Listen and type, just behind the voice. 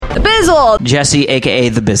The Bizzle. Jesse, a.k.a.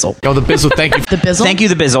 The Bizzle. Oh, the Bizzle, thank you. The Bizzle? Thank you,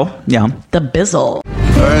 The Bizzle. Yeah. The Bizzle.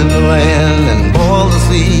 Burn the land and boil the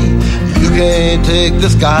sea. You can't take the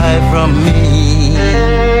sky from me.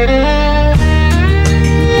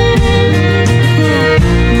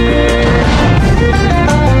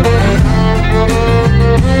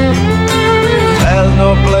 There's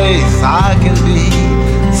no place I can be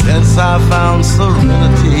since I found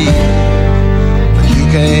serenity. But you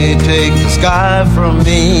can't take the sky from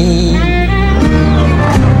me.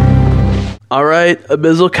 All right,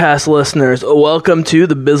 Bizzlecast listeners, welcome to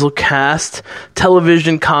the Bizzlecast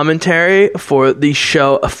television commentary for the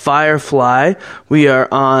show Firefly. We are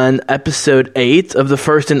on episode 8 of the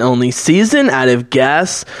first and only season, Out of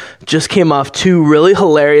Gas. Just came off 2 really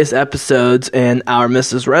hilarious episodes in Our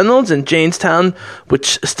Mrs. Reynolds and Janestown,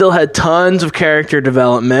 which still had tons of character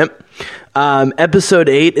development. Episode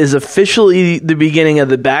 8 is officially the beginning of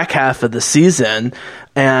the back half of the season,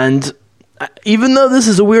 and even though this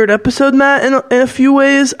is a weird episode, Matt, in a few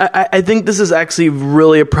ways, I think this is actually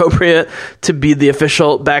really appropriate to be the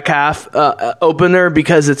official back half opener,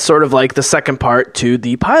 because it's sort of like the second part to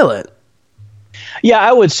the pilot. Yeah,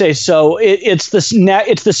 I would say so. It's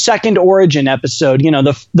the second origin episode. You know,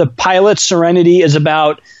 the pilot Serenity is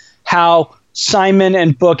about how Simon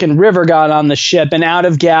and Book and River got on the ship, and Out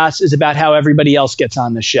of Gas is about how everybody else gets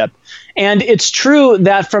on the ship. And it's true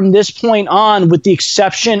that from this point on, with the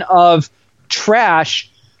exception of Trash,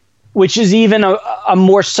 which is even a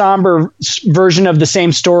more somber version of the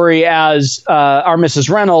same story as Our Mrs.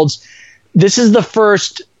 Reynolds, this is the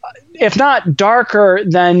first, if not darker,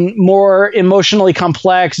 then more emotionally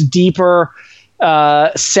complex, deeper,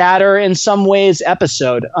 sadder in some ways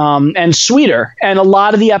episode, and sweeter. And a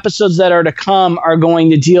lot of the episodes that are to come are going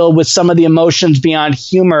to deal with some of the emotions beyond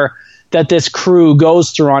humor that this crew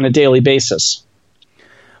goes through on a daily basis.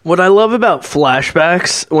 What I love about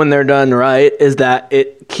flashbacks when they're done right is that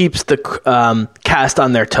it keeps the cast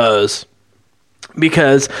on their toes.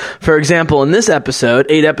 Because, for example, in this episode,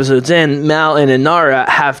 8 episodes in, Mal and Inara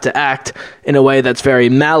have to act in a way that's very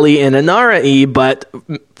Mally and Inara-y, but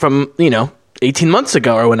from, 18 months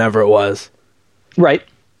ago or whenever it was. Right.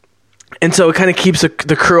 And so it kind of keeps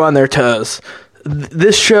the crew on their toes.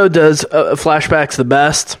 This show does flashbacks the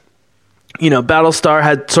best. Battlestar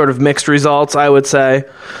had sort of mixed results, I would say,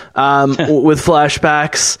 with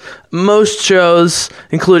flashbacks. Most shows,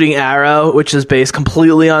 including Arrow, which is based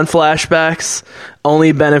completely on flashbacks,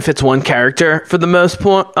 only benefits one character for the most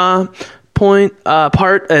part.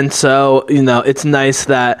 And so, it's nice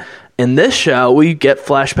that in this show, we get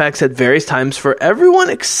flashbacks at various times for everyone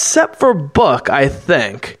except for Book, I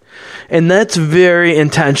think. And that's very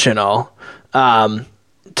intentional, to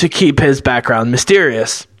keep his background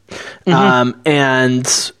mysterious. Mm-hmm. And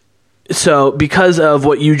so because of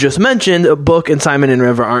what you just mentioned, Book and Simon and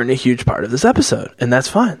River aren't a huge part of this episode, and that's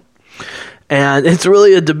fine. And it's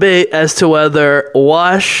really a debate as to whether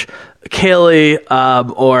Wash, Kaylee,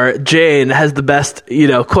 or Jane has the best,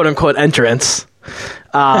 quote unquote entrance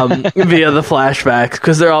via the flashbacks,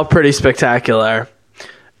 because they're all pretty spectacular.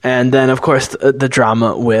 And then, of course, the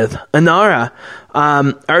drama with Inara.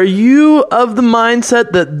 Are you of the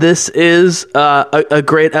mindset that this is a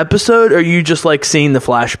great episode, or are you just like seeing the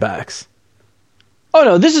flashbacks? Oh,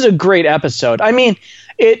 no, this is a great episode. I mean,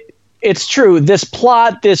 it's true. This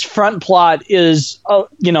front plot is,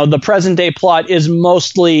 the present day plot is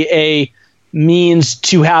mostly a means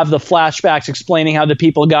to have the flashbacks explaining how the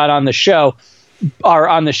people got on the show are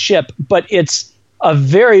on the ship. But it's a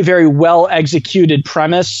very, very well executed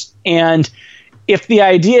premise. And if the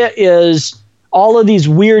idea is all of these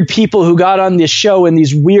weird people who got on this show in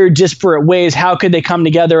these weird, disparate ways, how could they come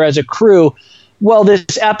together as a crew? Well,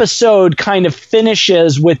 this episode kind of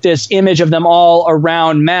finishes with this image of them all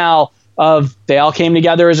around Mal of they all came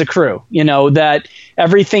together as a crew, that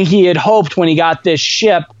everything he had hoped when he got this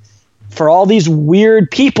ship for all these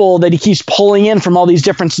weird people that he keeps pulling in from all these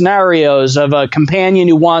different scenarios, of a companion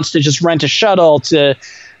who wants to just rent a shuttle, to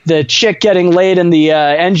the chick getting laid in the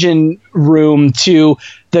engine room, to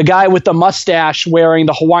the guy with the mustache wearing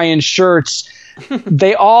the Hawaiian shirts.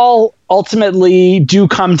 They all ultimately do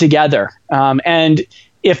come together. And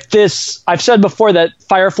if this, I've said before that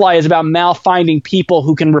Firefly is about Mal finding people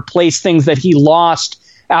who can replace things that he lost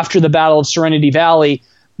after the Battle of Serenity Valley,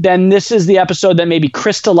 then this is the episode that maybe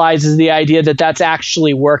crystallizes the idea that that's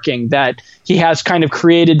actually working, that he has kind of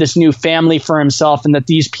created this new family for himself, and that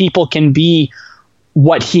these people can be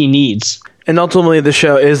what he needs. And ultimately the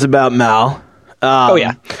show is about Mal. Oh,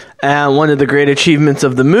 yeah. And one of the great achievements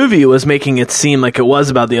of the movie was making it seem like it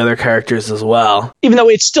was about the other characters as well. Even though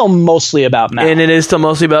it's still mostly about Mal. And it is still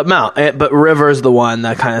mostly about Mal. But River's the one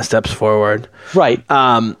that kind of steps forward. Right.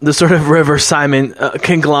 The sort of River Simon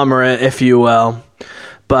conglomerate, if you will.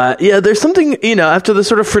 But yeah, there's something, after the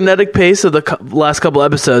sort of frenetic pace of the last couple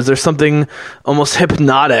episodes, there's something almost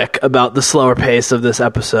hypnotic about the slower pace of this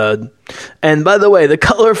episode. And by the way, the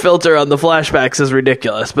color filter on the flashbacks is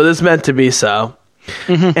ridiculous, but it's meant to be so.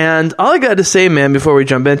 Mm-hmm. And all I got to say, man, before we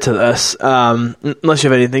jump into this, unless you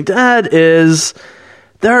have anything to add, is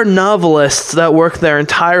there are novelists that work their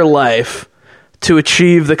entire life to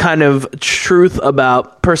achieve the kind of truth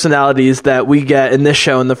about personalities that we get in this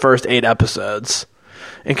show in the first 8 episodes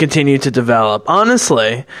and continue to develop,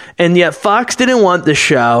 honestly. And yet Fox didn't want this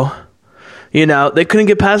show. They couldn't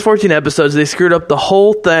get past 14 episodes. They screwed up the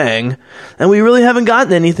whole thing. And we really haven't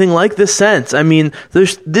gotten anything like this since. I mean,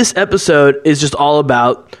 this episode is just all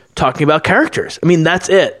about talking about characters. I mean, that's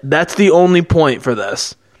it. That's the only point for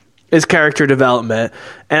this, is character development.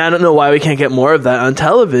 And I don't know why we can't get more of that on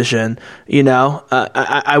television.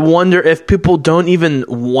 I wonder if people don't even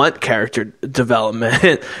want character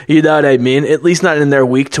development. You know what I mean? At least not in their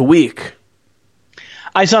week to week.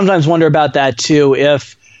 I sometimes wonder about that too.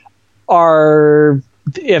 If nerd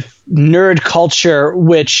culture,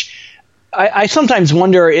 which I sometimes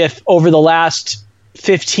wonder if over the last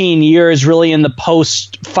 15 years, really in the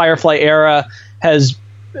post Firefly era,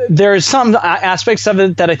 there's some aspects of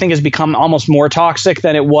it that I think has become almost more toxic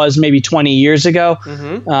than it was maybe 20 years ago.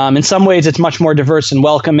 Mm-hmm. In some ways, it's much more diverse and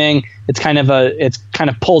welcoming. It's kind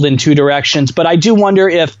of pulled in two directions. But I do wonder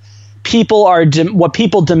if what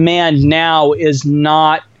people demand now is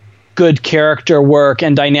not good character work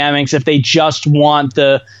and dynamics, if they just want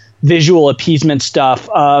the visual appeasement stuff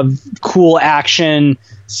of cool action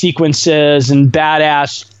sequences and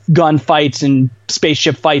badass gunfights and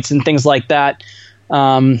spaceship fights and things like that.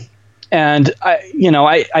 And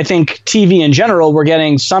I think TV in general, we're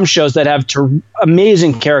getting some shows that have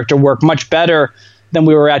amazing character work, much better than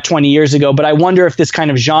we were at 20 years ago. But I wonder if this kind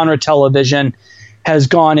of genre television has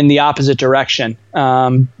gone in the opposite direction.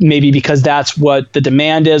 Maybe because that's what the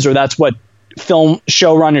demand is, or that's what film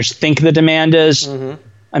showrunners think the demand is. Mm-hmm.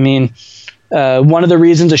 I mean, one of the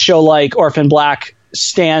reasons a show like Orphan Black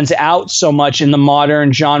stands out so much in the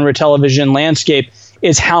modern genre television landscape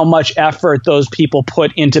is how much effort those people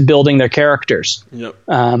put into building their characters. Yep.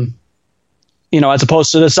 As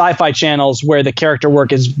opposed to the sci-fi channels where the character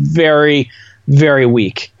work is very, very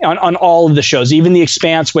weak on all of the shows. Even The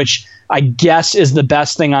Expanse, which I guess is the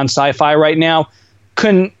best thing on sci-fi right now,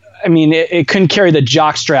 it couldn't carry the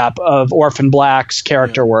jockstrap of Orphan Black's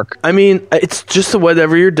character work. I mean, it's just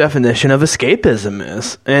whatever your definition of escapism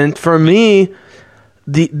is. And for me,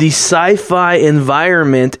 the sci-fi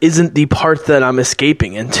environment isn't the part that I'm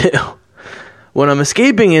escaping into. What I'm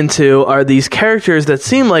escaping into are these characters that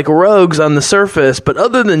seem like rogues on the surface, but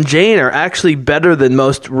other than Jane, are actually better than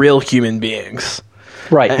most real human beings.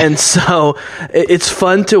 Right. And so it's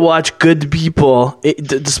fun to watch good people,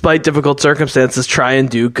 despite difficult circumstances, try and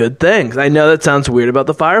do good things. I know that sounds weird about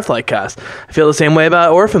the Firefly cast. I feel the same way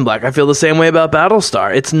about Orphan Black. I feel the same way about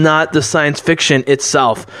Battlestar. It's not the science fiction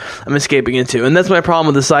itself I'm escaping into. And that's my problem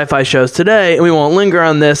with the sci-fi shows today, and we won't linger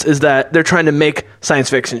on this, is that they're trying to make science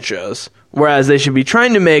fiction shows, whereas they should be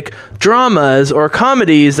trying to make dramas or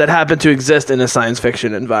comedies that happen to exist in a science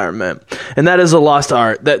fiction environment. And that is a lost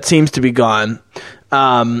art that seems to be gone.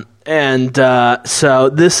 So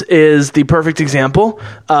this is the perfect example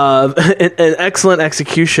of an excellent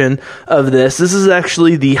execution of this. This is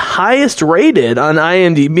actually the highest rated on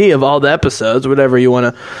IMDb of all the episodes, whatever you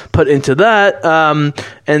want to put into that.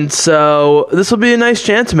 And so this will be a nice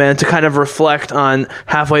chance, man, to kind of reflect on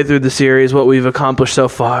halfway through the series, what we've accomplished so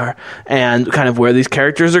far, and kind of where these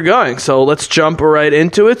characters are going. So let's jump right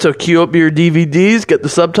into it. So cue up your DVDs, get the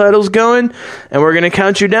subtitles going, and we're going to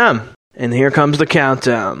count you down. And here comes the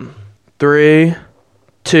countdown. 3,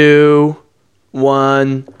 2,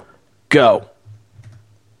 1, go.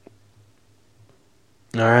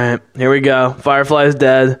 All right, here we go. Firefly is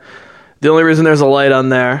dead. The only reason there's a light on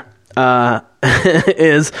there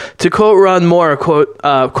is to quote Ron Moore,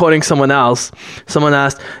 quoting someone else. Someone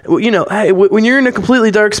asked, hey, when you're in a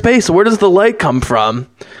completely dark space, where does the light come from?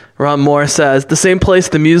 Ron Moore says, the same place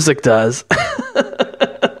the music does.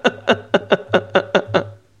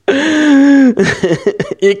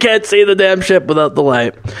 You can't see the damn ship without the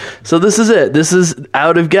light. So this is it. This is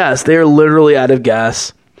out of gas. They are literally out of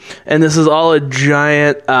gas. And this is all a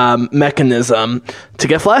giant mechanism to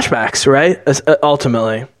get flashbacks, right?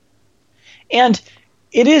 Ultimately. And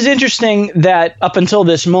it is interesting that up until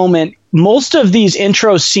this moment, most of these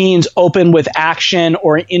intro scenes open with action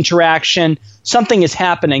or interaction. Something is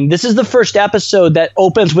happening. This is the first episode that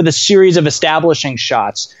opens with a series of establishing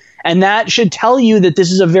shots. And that should tell you that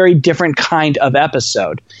this is a very different kind of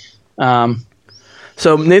episode.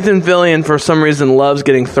 So Nathan Fillion, for some reason, loves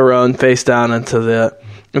getting thrown face down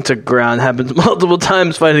into ground. Happens multiple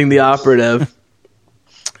times fighting the operative.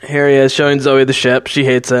 Here he is showing Zoe the ship. She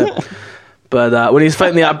hates it. But when he's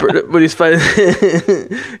fighting the operative, he's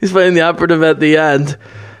fighting the operative at the end,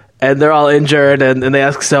 and they're all injured, and they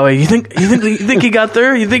ask Zoe, "You think he got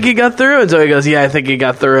through? You think he got through?" And Zoe goes, "Yeah, I think he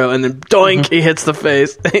got through." And then doink, he hits his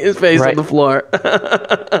face on the floor.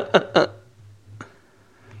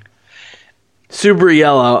 Super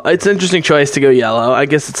yellow. It's an interesting choice to go yellow. I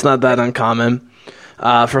guess it's not that uncommon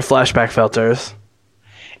for flashback filters.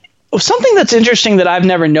 Something that's interesting that I've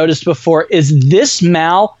never noticed before is this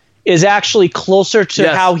Mal is actually closer to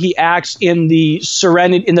how he acts in the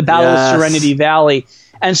Battle of Serenity Valley.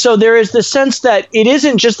 And so there is the sense that it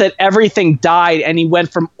isn't just that everything died and he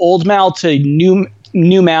went from old Mal to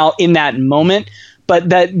new Mal in that moment, but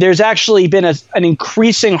that there's actually been an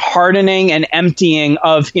increasing hardening and emptying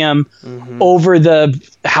of him over the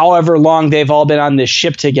however long they've all been on this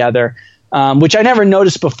ship together, which I never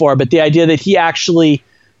noticed before. But the idea that he actually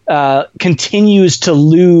continues to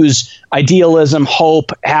lose idealism,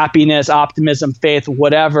 hope, happiness, optimism, faith,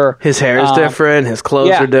 whatever. His hair is different. His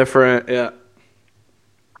clothes are different. Yeah.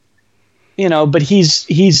 But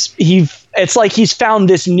it's like he's found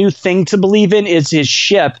this new thing to believe in is his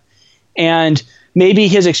ship, and maybe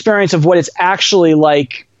his experience of what it's actually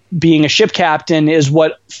like being a ship captain is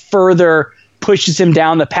what further pushes him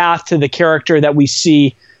down the path to the character that we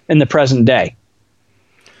see in the present day.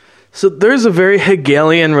 So there's a very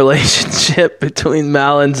Hegelian relationship between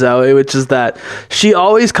Mal and Zoe, which is that she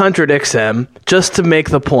always contradicts him just to make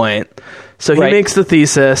the point. So he makes the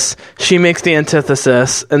thesis, she makes the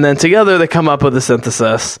antithesis, and then together they come up with a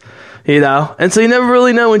synthesis, And so you never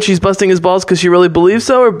really know when she's busting his balls because she really believes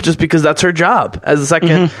so, or just because that's her job as a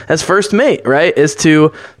second, as first mate, right? Is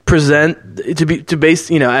to present, to base,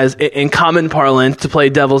 as in common parlance, to play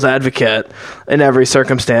devil's advocate in every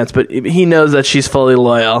circumstance. But he knows that she's fully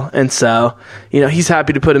loyal, and so he's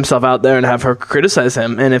happy to put himself out there and have her criticize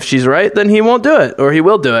him. And if she's right, then he won't do it, or he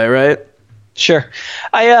will do it, right? Sure.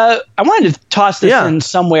 I wanted to toss this in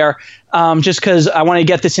somewhere just because I want to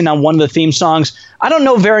get this in on one of the theme songs. I don't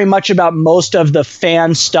know very much about most of the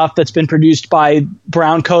fan stuff that's been produced by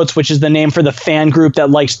Browncoats, which is the name for the fan group that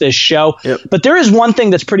likes this show. Yep. But there is one thing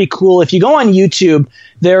that's pretty cool. If you go on YouTube,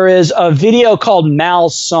 there is a video called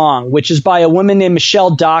Mal's Song, which is by a woman named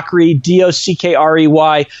Michelle Dockery,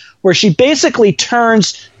 Dockrey, where she basically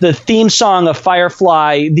turns the theme song of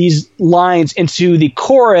Firefly, these lines, into the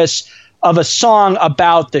chorus of a song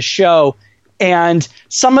about the show. And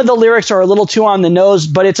some of the lyrics are a little too on the nose,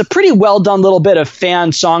 but it's a pretty well done little bit of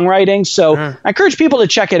fan songwriting. So I encourage people to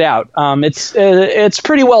check it out. It's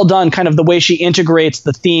pretty well done, kind of the way she integrates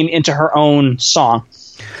the theme into her own song.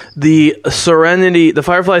 The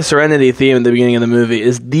Firefly Serenity theme at the beginning of the movie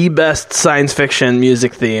is the best science fiction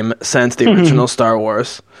music theme since the original Star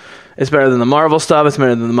Wars. It's better than the Marvel stuff. It's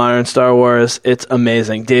better than the modern Star Wars. It's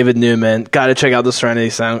amazing. David Newman. Got to check out the Serenity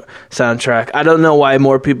soundtrack. I don't know why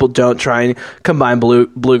more people don't try and combine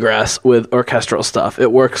bluegrass with orchestral stuff.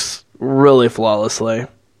 It works really flawlessly.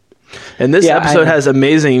 And this episode has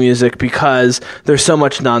amazing music because there's so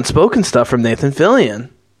much non-spoken stuff from Nathan Fillion.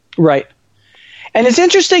 Right. And it's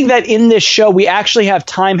interesting that in this show, we actually have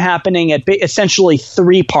time happening at essentially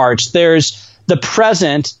three parts. There's the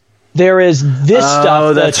present. There is this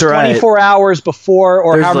stuff that's 24 hours before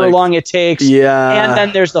or however long it takes. Yeah. And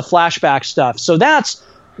then there's the flashback stuff. So that's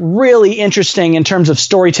really interesting in terms of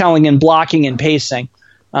storytelling and blocking and pacing.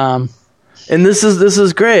 And this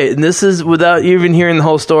is great. And this is without even hearing the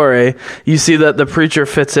whole story. You see that the preacher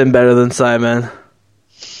fits in better than Simon.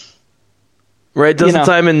 Right? Doesn't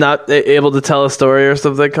Simon not able to tell a story or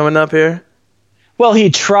something coming up here? Well,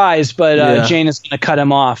 he tries, but Jane is going to cut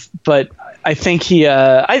him off. But I think he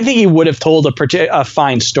would have told a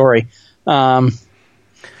fine story. Yeah,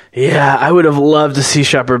 I would have loved to see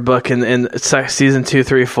Shepherd Book in season 2,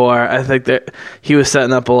 3, 4. I think that he was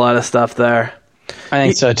setting up a lot of stuff there. I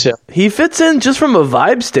think so too. He fits in just from a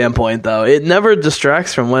vibe standpoint, though. It never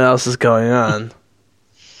distracts from what else is going on.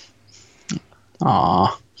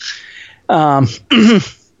 Aww.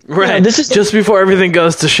 Right. This is just before everything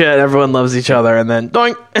goes to shit. Everyone loves each other, and then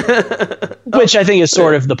doink. Which I think is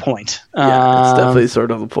sort of the point. Yeah, it's definitely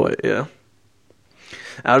sort of the point. Yeah.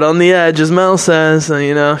 Out on the edge, as Mel says,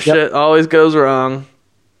 shit always goes wrong.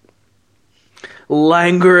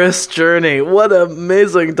 languorous journey. What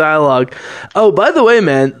amazing dialogue. Oh, by the way,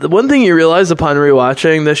 man, the one thing you realize upon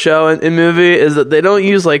rewatching the show and movie is that they don't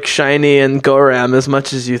use like Shiny and Goram as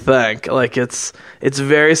much as you think. Like it's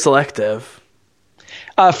very selective.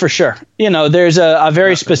 For sure. There's a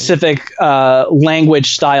very specific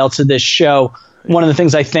language style to this show. One of the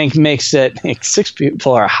things I think makes it six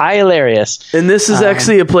people are hilarious. And this is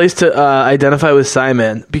actually a place to identify with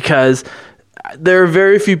Simon, because there are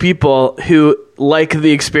very few people who like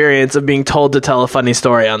the experience of being told to tell a funny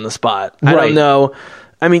story on the spot. I don't know.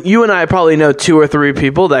 I mean, you and I probably know 2 or 3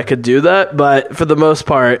 people that could do that, but for the most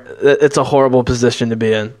part, it's a horrible position to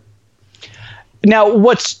be in. Now,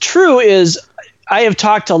 what's true is I have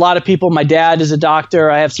talked to a lot of people. My dad is a doctor.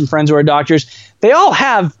 I have some friends who are doctors. They all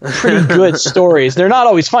have pretty good stories. They're not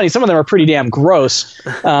always funny. Some of them are pretty damn gross.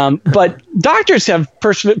 But doctors have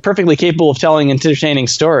perfectly capable of telling entertaining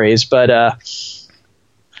stories. But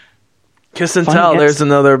kiss and tell. There's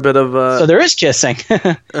another bit of. So there is kissing.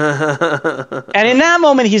 And in that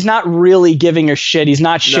moment, he's not really giving her shit. He's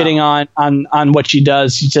not shitting on what she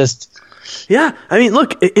does. He just. Yeah, I mean,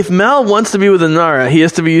 look, if Mal wants to be with Inara, he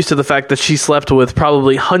has to be used to the fact that she slept with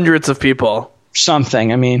probably hundreds of people.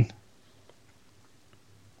 Something, I mean.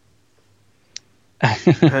 How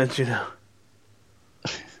did you know?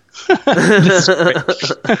 This is great.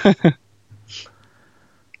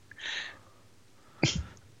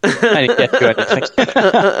 I didn't get to anything.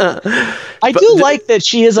 I do like that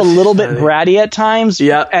she is a little bit bratty at times.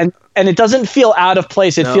 Yeah. And it doesn't feel out of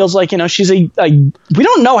place. It feels like, she's we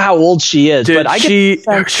don't know how old she is. Dude, but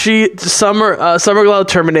Summer Glau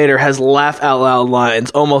Terminator has laugh out loud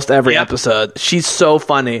lines almost every episode. She's so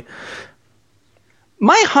funny.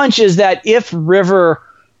 My hunch is that if River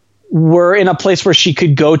were in a place where she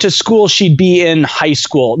could go to school, she'd be in high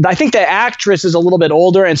school. I think the actress is a little bit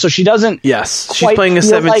older, and so she doesn't. Yes, she's playing a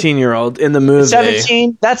 17-year-old in the movie.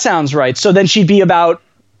 17? That sounds right. So then she'd be about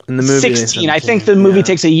in the movie 16. I think the movie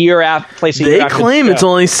takes a year after. They claim it's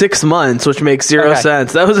only 6 months, which makes zero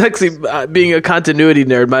sense. That was actually, being a continuity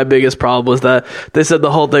nerd, my biggest problem was that they said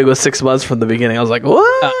the whole thing was 6 months from the beginning. I was like,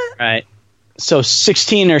 what? Right. So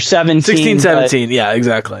 16 or 17. 16, 17. Yeah,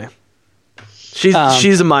 exactly.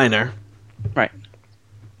 She's a minor. Right.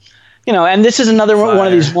 And this is another one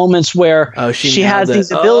of these moments where she has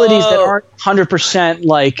these abilities that aren't 100%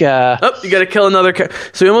 like. You got to kill another.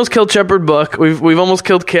 So we almost killed Shepherd Book. We've almost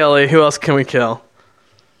killed Kaylee. Who else can we kill?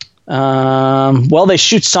 Well, they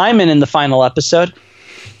shoot Simon in the final episode.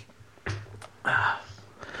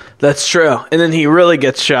 That's true, and then he really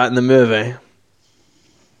gets shot in the movie.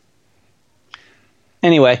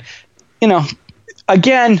 Anyway,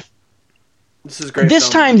 again. This is great. This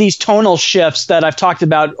time, these tonal shifts that I've talked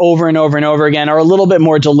about over and over and over again are a little bit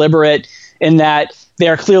more deliberate in that they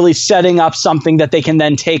are clearly setting up something that they can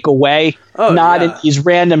then take away, in these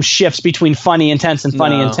random shifts between funny, intense, and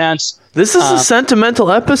funny, intense. This is a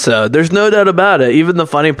sentimental episode. There's no doubt about it. Even the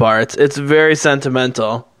funny parts, it's very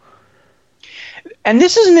sentimental. And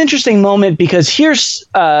this is an interesting moment because here's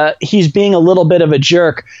he's being a little bit of a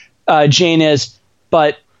jerk, Jane is,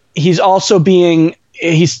 but he's also being...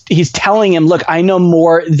 He's telling him, look, I know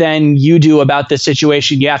more than you do about this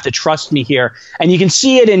situation. You have to trust me here. And you can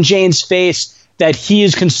see it in Jane's face that he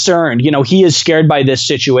is concerned. He is scared by this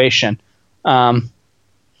situation.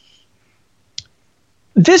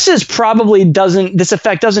 This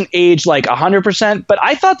effect doesn't age like 100%, but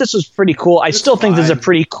I thought this was pretty cool. I still think this is a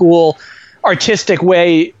pretty cool artistic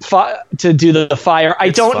way to do the fire. I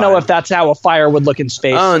don't know if that's how a fire would look in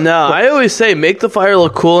space. Oh no, I always say make the fire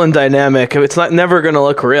look cool and dynamic. It's never going to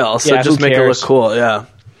look real, so just make it look cool. Yeah.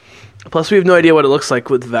 Plus, we have no idea what it looks like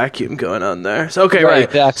with vacuum going on there. So right.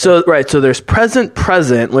 Exactly. So there's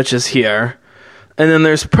present, which is here, and then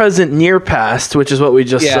there's present near past, which is what we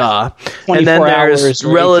just saw, and then there's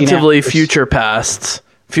relatively future past.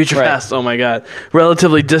 Past. Oh my god,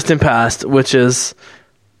 relatively distant past, which is.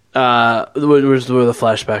 Where the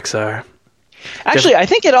flashbacks are. Actually, I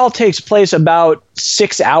think it all takes place about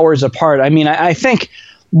 6 hours apart. I mean, I think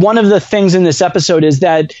one of the things in this episode is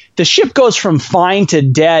that the ship goes from fine to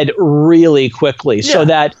dead really quickly, so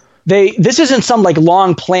that this isn't some like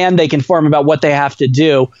long plan they can form about what they have to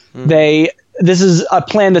do. Mm-hmm. This is a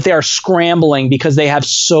plan that they are scrambling because they have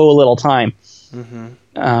so little time. Mm-hmm.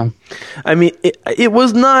 I mean, it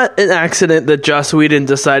was not an accident that Joss Whedon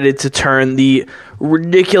decided to turn the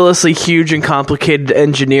ridiculously huge and complicated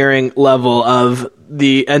engineering level of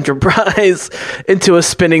the Enterprise into a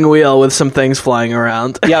spinning wheel with some things flying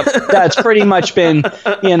around. Yep, that's pretty much been,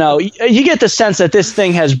 you get the sense that this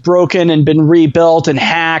thing has broken and been rebuilt and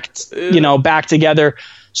hacked, back together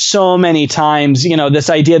so many times. This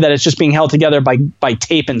idea that it's just being held together by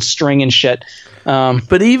tape and string and shit.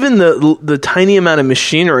 But even the tiny amount of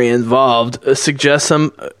machinery involved suggests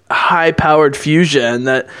some high-powered fusion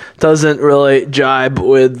that doesn't really jibe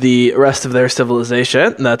with the rest of their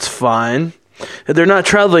civilization. That's fine. They're not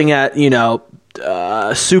traveling at,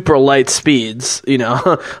 super light speeds,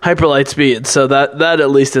 hyper light speeds. So that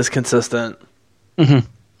at least is consistent.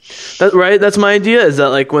 Mm-hmm. Right? That's my idea. Is that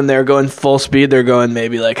like when they're going full speed, they're going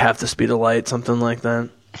maybe like half the speed of light, something like that.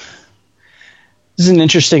 This is an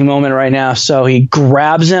interesting moment right now. So he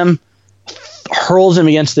grabs him, hurls him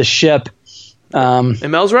against the ship.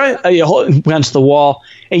 And Mal's right. Against the wall.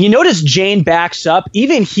 And you notice Jane backs up.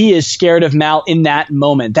 Even he is scared of Mal in that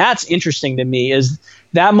moment. That's interesting to me, is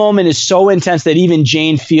that moment is so intense that even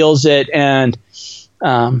Jane feels it. And,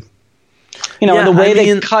 and the way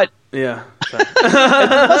they cut. Yeah.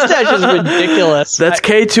 The mustache is ridiculous. That's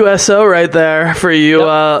K2SO right there for you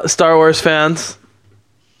Star Wars fans.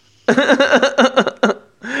 And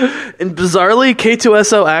bizarrely,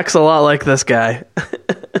 K2SO acts a lot like this guy.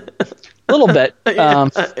 A little bit.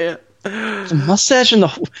 The mustache and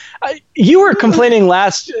you were complaining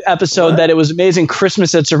last episode that it was amazing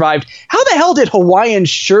Christmas had survived. How the hell did Hawaiian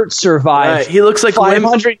Shirt survive? Right. He looks like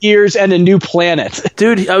 500 years and a new planet.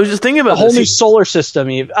 Dude, I was just thinking about a whole new solar system.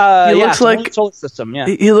 He looks like solar system. Yeah,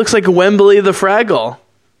 he looks like Wembley the Fraggle.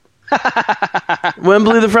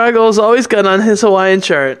 Wembley the Fraggle has always got on his Hawaiian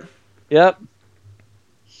shirt. Yep.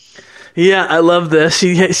 Yeah, I love this.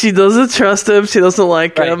 She doesn't trust him. She doesn't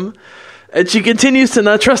like him. And she continues to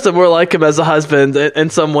not trust him or like him as a husband in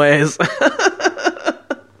some ways.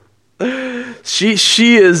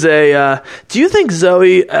 She is a... do you think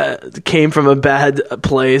Zoe came from a bad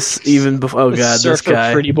place even before... Oh, God, this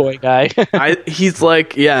guy. Pretty boy guy. He's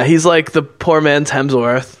like the poor man's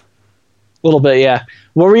Hemsworth. A little bit, yeah.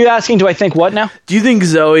 What were you asking? Do I think what now? Do you think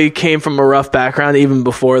Zoe came from a rough background even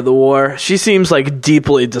before the war? She seems like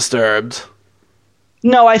deeply disturbed.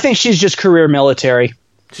 No, I think she's just career military.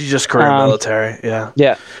 She's just career military, yeah.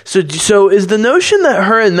 Yeah. So is the notion that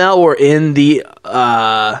her and Mal were in the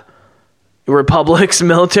Republic's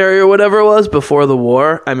military or whatever it was before the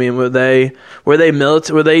war? I mean, were they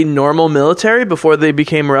normal military before they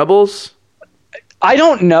became rebels? I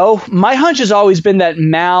don't know. My hunch has always been that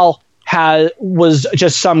Mal was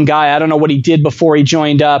just some guy. I don't know what he did before he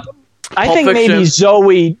joined up. I think maybe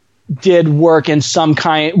Zoe did work in some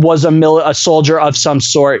kind, was a soldier of some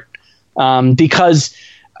sort, because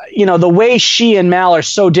the way she and Mal are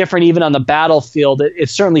so different, even on the battlefield, it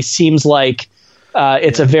certainly seems like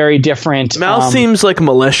it's a very different. Mal seems like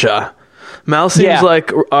militia. Mal seems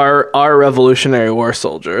like our Revolutionary War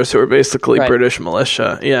soldiers who are basically British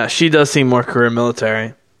militia. Yeah, she does seem more career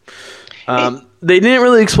military. They didn't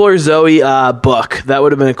really explore Zoe book. That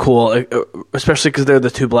would have been cool, especially because they're the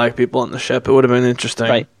two black people on the ship. It would have been interesting.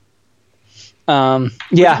 Right.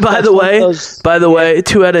 Yeah. By the way,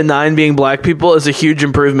 2 out of 9 being black people is a huge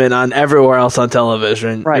improvement on everywhere else on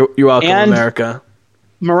television. Right. You're welcome, and America.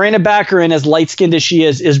 Morena Baccarin, as light-skinned as she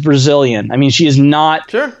is Brazilian. I mean, she is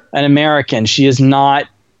not an American. She is not,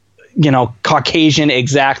 Caucasian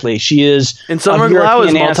exactly. She is. And Summer Glau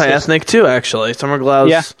is multi-ethnic too, actually. Summer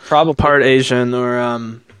Glau's probably part Asian or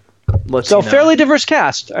Latino. So fairly diverse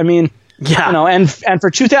cast. I mean, and for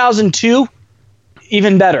 2002,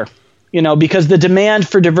 even better. Because the demand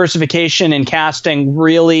for diversification in casting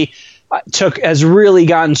really has really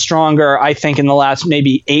gotten stronger, I think, in the last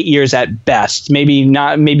maybe 8 years at best. Maybe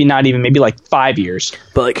not even, maybe like 5 years.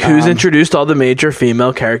 But who's introduced all the major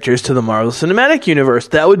female characters to the Marvel Cinematic Universe?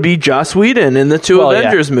 That would be Joss Whedon in the 2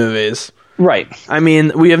 Avengers movies. Right. I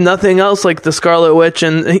mean, we have nothing else like the Scarlet Witch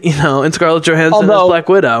and Scarlett Johansson as Black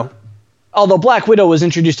Widow. Although Black Widow was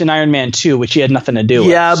introduced in Iron Man 2, which she had nothing to do with.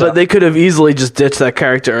 Yeah, but they could have easily just ditched that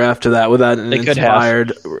character after that without an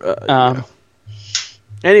inspired...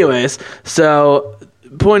 Anyways, so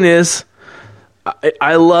point is,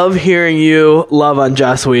 I love hearing you love on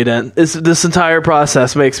Joss Whedon. This entire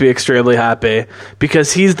process makes me extremely happy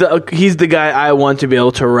because he's the guy I want to be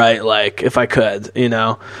able to write like if I could,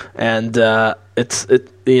 and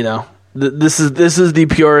This is the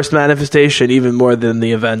purest manifestation, even more than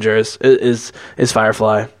the Avengers, is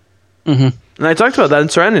Firefly. Mm-hmm. And I talked about that in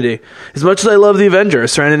Serenity. As much as I love the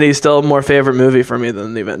Avengers, Serenity is still a more favorite movie for me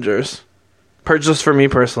than the Avengers. Just for me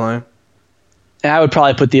personally. I would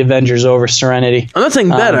probably put the Avengers over Serenity. I'm not saying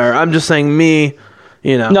better. I'm just saying me,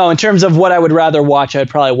 No, in terms of what I would rather watch, I'd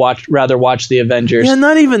probably rather watch the Avengers. Yeah,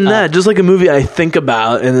 not even that. Just like a movie I think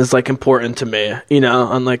about and is like important to me,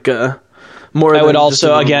 on like more. I would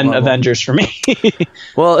also, again, Avengers for me.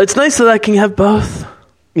 Well, it's nice that I can have both.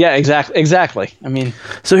 Yeah, exactly. I mean,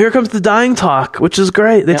 so here comes the dying talk, which is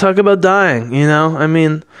great. They talk about dying, I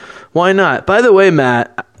mean, Why not? By the way,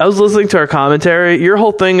 Matt, I was listening to our commentary. Your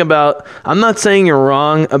whole thing about, I'm not saying you're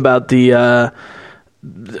wrong about the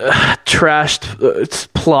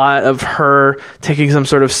trashed plot of her taking some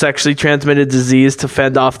sort of sexually transmitted disease to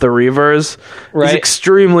fend off the Reavers. Right. Is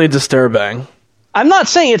extremely disturbing. I'm not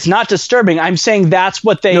saying it's not disturbing. I'm saying that's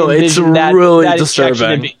what they envisioned it's really that disturbing.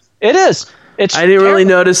 injection to be. It is. It's I didn't really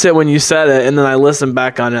terrible. notice it when you said it, and then I listened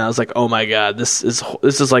back on it. And I was like, "Oh my god, this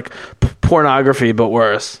is like pornography, but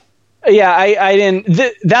worse." Yeah, I didn't.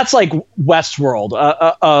 That's like Westworld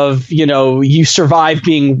of you survive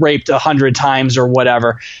being raped 100 times or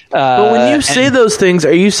whatever. But when you say those things,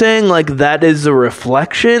 are you saying like that is a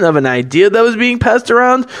reflection of an idea that was being passed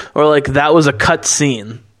around, or like that was a cut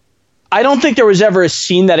scene? I don't think there was ever a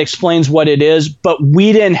scene that explains what it is, but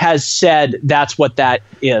Whedon has said that's what that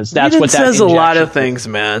is. That's Whedon what that says a lot injection of things,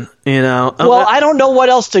 man. You know. Well, I don't know what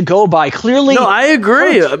else to go by. Clearly, No, I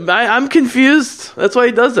agree. I'm confused. That's why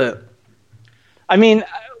he does it. I mean,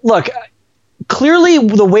 look, clearly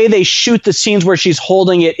the way they shoot the scenes where she's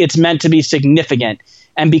holding it, it's meant to be significant.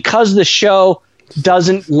 And because the show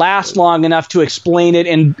doesn't last long enough to explain it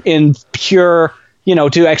in pure,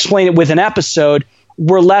 to explain it with an episode,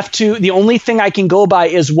 we're left to, the only thing I can go by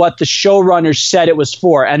is what the showrunners said it was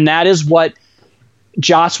for. And that is what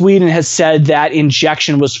Joss Whedon has said that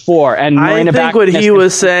injection was for. And I think what he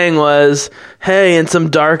was saying was, hey, in some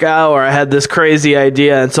dark hour, I had this crazy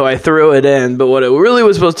idea, and so I threw it in. But what it really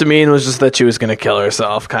was supposed to mean was just that she was going to kill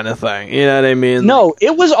herself, kind of thing. You know what I mean? No,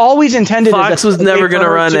 it was always intended Fox as was never going to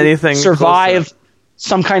run anything survive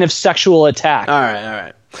some kind of sexual attack. All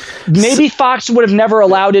right. Maybe Fox would have never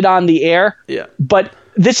allowed it on the air. Yeah. But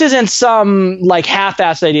this isn't some like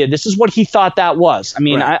half-assed idea. This is what he thought that was. I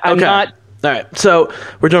mean, Right. I'm not. All right, so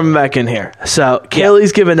we're jumping back in here. So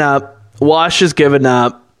Kaylee's given up. Wash is given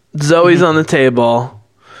up. Zoe's on the table.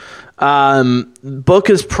 Book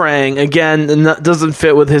is praying. Again, doesn't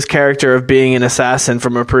fit with his character of being an assassin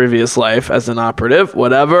from a previous life as an operative,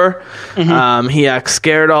 whatever. He acts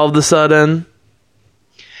scared all of a sudden.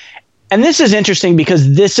 And this is interesting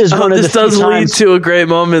because this is one of the This does few lead times, to a great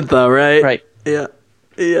moment, though, right? Right. Yeah.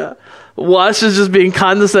 Wash is just being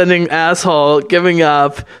condescending asshole, giving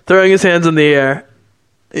up, throwing his hands in the air.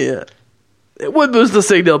 Yeah. It would boost the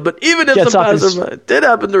signal, but even if Gets the up his- passerby did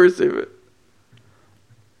happen to receive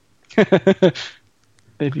it.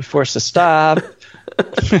 they'd be forced to stop.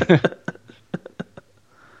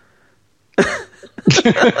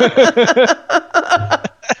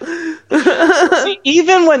 See,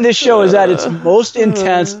 even when this show is at its most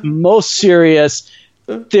intense, most serious,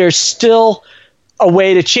 there's still a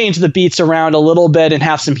way to change the beats around a little bit and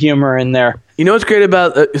have some humor in there. You know what's great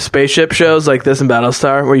about spaceship shows like this in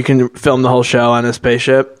Battlestar, where you can film the whole show on a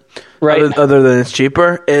spaceship, Right. other than it's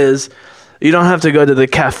cheaper, is you don't have to go to the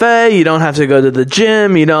cafe, you don't have to go to the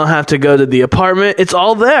gym, you don't have to go to the apartment. It's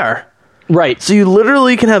all there. Right. So you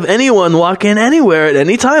literally can have anyone walk in anywhere at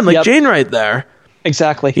any time, like Yep. Jane right there.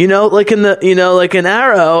 Exactly. Like in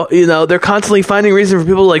Arrow, they're constantly finding reason for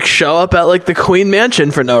people to like show up at like the Queen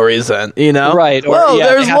Mansion for no reason, Right, or, Whoa, yeah,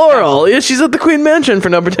 there's they have to have- Laurel. Yeah, she's at the Queen Mansion for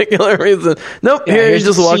no particular reason. Nope, Yeah, here you here's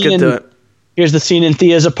just the walk scene into in- it. Here's the scene in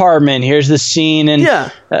Thea's apartment. Here's the scene in,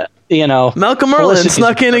 Malcolm Merlin Felicity's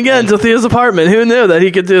snuck in again apartment. to Thea's apartment. Who knew that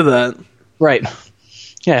he could do that? Right.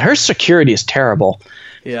 Yeah, her security is terrible.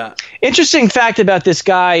 Yeah. Interesting fact about this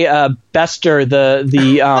guy, Bester, the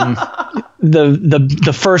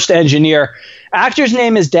first engineer. Actor's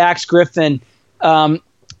name is Dax Griffin.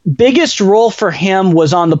 Biggest role for him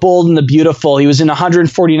was on The Bold and the Beautiful. He was in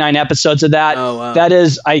 149 episodes of that. Oh, wow. That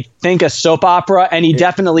is, I think, a soap opera, and he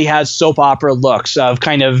definitely has soap opera looks of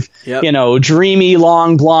kind of, Yep. dreamy,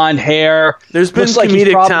 long blonde hair. There's been Looks like he's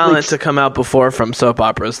comedic probably- talent to come out before from soap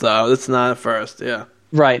operas, though. It's not at first. Yeah.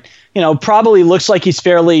 Right. Probably looks like he's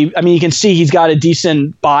fairly, I mean, you can see he's got a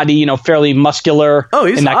decent body, fairly muscular Oh,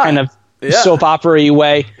 he's in that hot. kind of Yeah. soap opera-y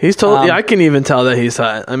way. He's totally. I can even tell that he's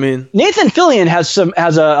hot. I mean, Nathan Fillion has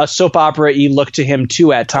a soap opera-y look to him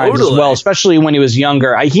too at times Totally. as well, especially when he was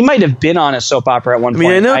younger. He might have been on a soap opera at one I point.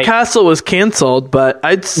 mean, I know Castle was canceled, but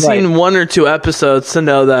I'd seen one or two episodes to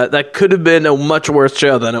know that could have been a much worse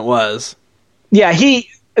show than it was. Yeah,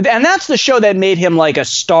 and that's the show that made him like a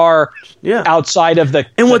star Yeah. outside of the.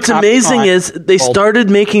 And the what's top amazing con- is they started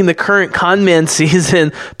making the current Con Man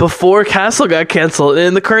season before Castle got canceled. And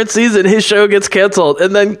in the current season, his show gets canceled,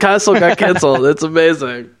 and then Castle got canceled. It's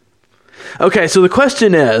amazing. Okay, so the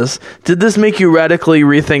question is, did this make you radically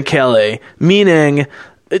rethink Kelly? Meaning,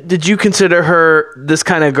 did you consider her this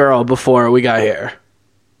kind of girl before we got here?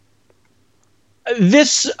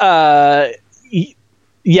 This,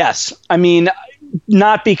 yes. I mean,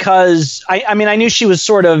 not because I mean I knew she was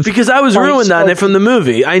sort of because I was ruined on it from the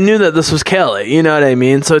movie. I knew that this was Kelly. You know what I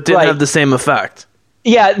mean? So it didn't have the same effect.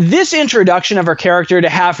 Yeah, this introduction of her character to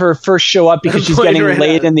have her first show up because she's getting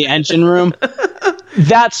laid in the engine room,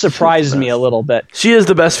 that surprised me a little bit. She is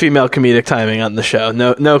the best female comedic timing on the show.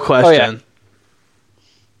 No question.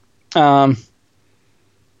 Oh, yeah.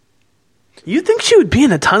 You think she would be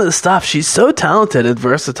in a ton of stuff. She's so talented and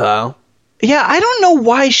versatile. Yeah, I don't know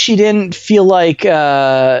why she didn't feel like...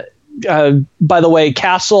 by the way,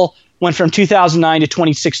 Castle went from 2009 to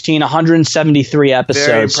 2016, 173 episodes.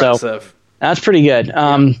 Very impressive. So that's pretty good.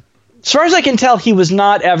 As far as I can tell, he was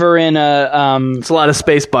not ever in a... it's a lot of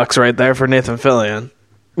space bucks right there for Nathan Fillion.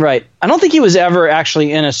 Right. I don't think he was ever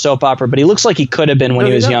actually in a soap opera, but he looks like he could have been when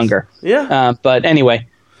he was younger. Yeah. But anyway...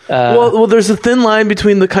 well, there's a thin line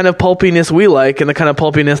between the kind of pulpiness we like and the kind of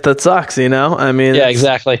pulpiness that sucks, you know? I mean... Yeah,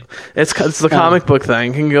 exactly. It's the comic book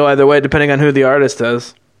thing. It can go either way depending on who the artist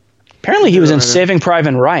is. Apparently he was in Saving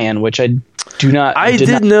Private Ryan, which I do not... I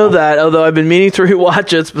did know that, although I've been meaning to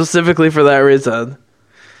rewatch it specifically for that reason.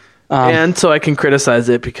 And so I can criticize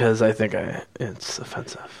it because I think it's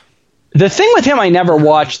offensive. The thing with him I never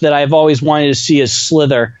watched that I've always wanted to see is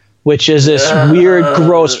Slither, which is this weird,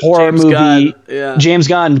 gross horror James movie. Gunn. Yeah. James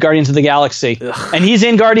Gunn, Guardians of the Galaxy. Ugh. And he's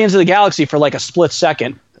in Guardians of the Galaxy for like a split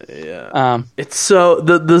second. Yeah. It's so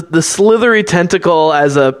the slithery tentacle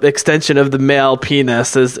as a extension of the male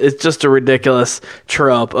penis it's just a ridiculous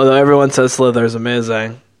trope. Although everyone says Slither is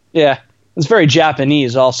amazing. Yeah. It's very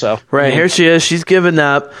Japanese also. Right, I mean, here she is. She's given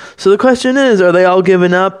up. So the question is, are they all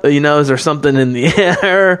giving up? You know, is there something in the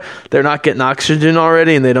air? They're not getting oxygen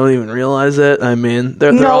already and they don't even realize it? I mean,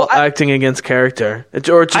 they're all acting against character.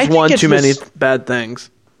 Or it's just one too many bad things.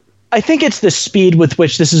 I think it's the speed with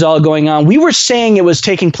which this is all going on. We were saying it was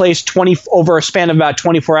taking place over a span of about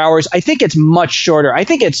 24 hours. I think it's much shorter. I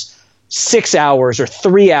think it's 6 hours or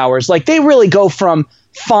 3 hours. Like, they really go from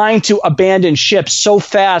fine to abandon ship so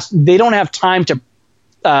fast they don't have time to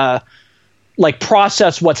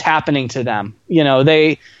process what's happening to them. You know,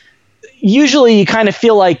 they usually, you kind of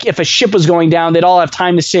feel like if a ship was going down they'd all have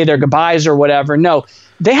time to say their goodbyes or whatever. No,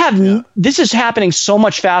 they have this is happening so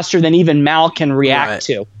much faster than even Mal can react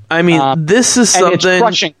to. I mean, this is something... And it's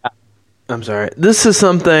crushing. I'm sorry. This is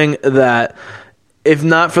something that, if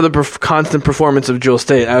not for the constant performance of Jewel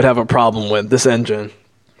State, I would have a problem with, this engine.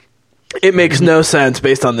 It makes no sense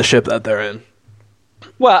based on the ship that they're in.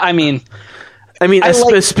 Well, I mean,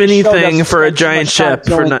 a spinny thing for a giant ship.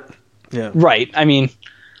 Right. I mean,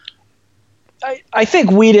 I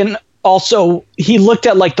think Whedon also, he looked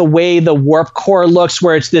at like the way the warp core looks,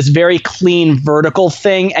 where it's this very clean vertical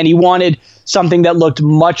thing, and he wanted something that looked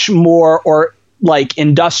much more or like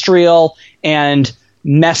industrial and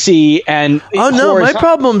messy and my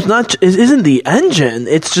problem's isn't the engine.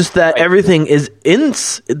 It's just that everything is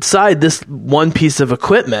inside this one piece of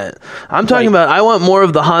equipment. I'm talking about, I want more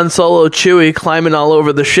of the Han Solo Chewie climbing all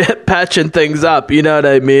over the ship, patching things up, you know what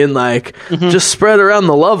I mean? Like, just spread around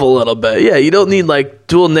the love a little bit. Yeah, you don't need like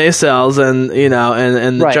dual nacelles and, you know,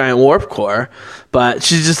 and the giant warp core, but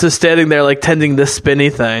she's just standing there like tending this spinny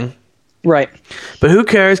thing. Right. But who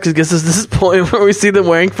cares? Because this is the point where we see them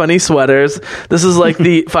wearing funny sweaters. This is like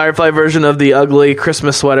the Firefly version of the ugly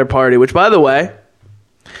Christmas sweater party, which, by the way,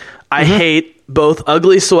 I hate both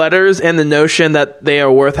ugly sweaters and the notion that they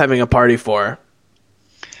are worth having a party for.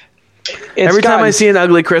 Every time I see an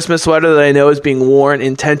ugly Christmas sweater that I know is being worn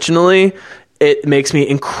intentionally, it makes me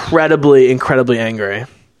incredibly, incredibly angry.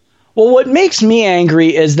 Well, what makes me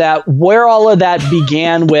angry is that where all of that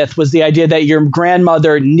began with was the idea that your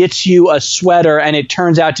grandmother knits you a sweater and it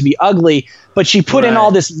turns out to be ugly, but she put in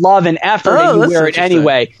all this love and effort and you wear it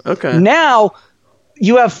anyway. Okay. Now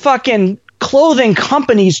you have fucking clothing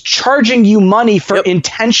companies charging you money for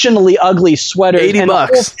intentionally ugly sweaters. $80. And the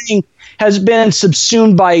whole thing has been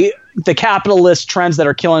subsumed by the capitalist trends that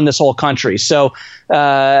are killing this whole country. So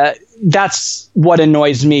that's what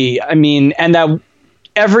annoys me. I mean, and that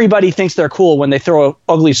everybody thinks they're cool when they throw an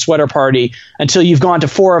ugly sweater party until you've gone to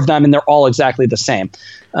 4 of them and they're all exactly the same.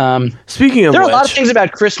 Speaking of there are a lot of things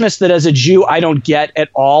about Christmas that as a Jew I don't get at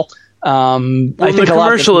all. I think the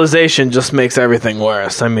commercialization just makes everything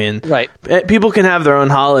worse. I mean, people can have their own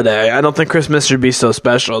holiday. I don't think Christmas should be so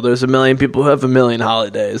special. There's a million people who have a million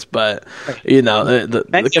holidays, but you know,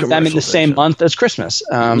 many of them in the same month as Christmas.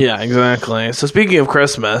 Yeah, exactly. So speaking of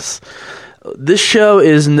Christmas, this show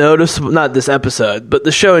is noticeable, not this episode, but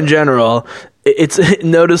the show in general, it's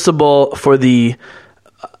noticeable for the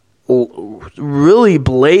really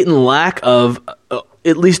blatant lack of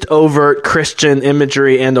at least overt Christian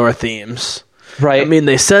imagery and or themes. Right. I mean,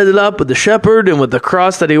 they set it up with the shepherd and with the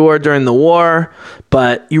cross that he wore during the war,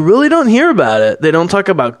 but you really don't hear about it. They don't talk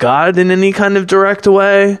about God in any kind of direct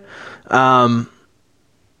way.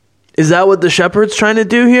 Is that what the shepherd's trying to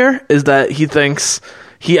do here? Is that he thinks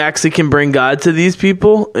he actually can bring God to these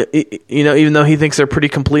people, even though he thinks they're pretty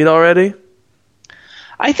complete already?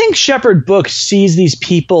 I think Shepherd Book sees these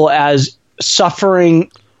people as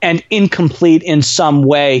suffering and incomplete in some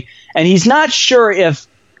way, and he's not sure if,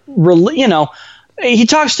 he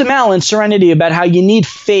talks to Mal in Serenity about how you need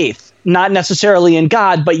faith, not necessarily in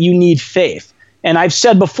God, but you need faith. And I've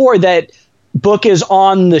said before that Book is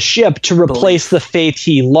on the ship to replace the faith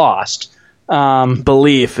he lost.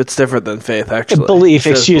 Belief. It's different than faith, actually. Belief,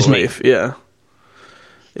 excuse me. Yeah.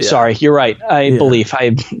 Sorry, you're right. Belief.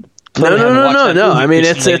 No. I mean,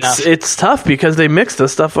 it's tough because they mix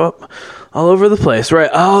this stuff up all over the place, right?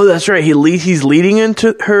 Oh, that's right. He's leading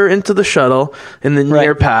her into the shuttle in the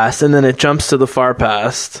near past, and then it jumps to the far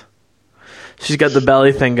past. She's got the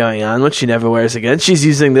belly thing going on, which she never wears again. She's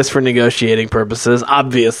using this for negotiating purposes,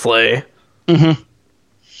 obviously. Mm-hmm.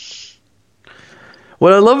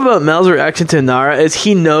 What I love about Mal's reaction to Inara is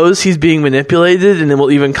he knows he's being manipulated, and then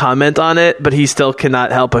will even comment on it, but he still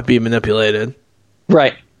cannot help but be manipulated.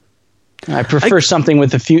 Right. I prefer something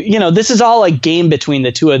with a few. This is all a game between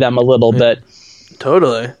the two of them a little bit.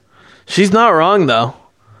 Totally. She's not wrong, though.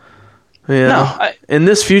 In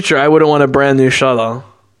this future, I wouldn't want a brand new shuttle.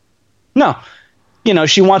 No.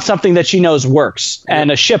 She wants something that she knows works. Yeah.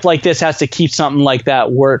 And a ship like this has to keep something like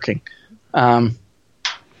that working. Oh,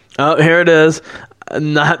 here it is.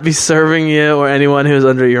 Not be serving you or anyone who's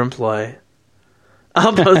under your employ.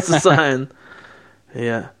 I'll post the sign.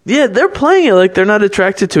 Yeah, they're playing it like they're not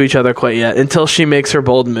attracted to each other quite yet until she makes her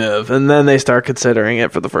bold move, and then they start considering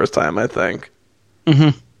it for the first time, I think.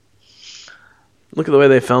 Mm-hmm. Look at the way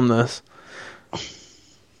they filmed this.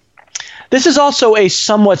 This is also a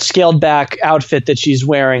somewhat scaled-back outfit that she's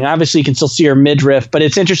wearing. Obviously, you can still see her midriff, but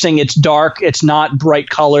it's interesting. It's dark. It's not bright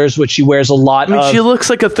colors, which she wears a lot of. She looks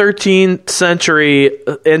like a 13th century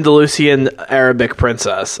Andalusian Arabic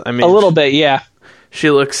princess. A little bit, yeah. She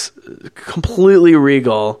looks completely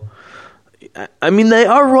regal. I mean, they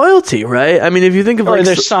are royalty, right? I mean, if you think of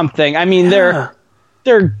there's something. I mean, they're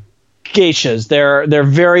geishas. They're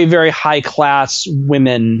very, very high class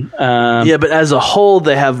women. But as a whole,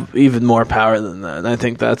 they have even more power than that. And I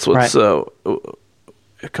think that's what's so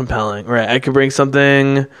compelling, right? I can bring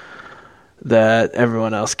something that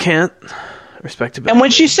everyone else can't. Respectability. And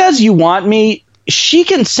when she says "you want me," she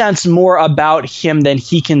can sense more about him than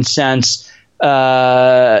he can sense.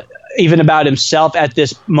 Even about himself at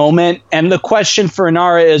this moment. And the question for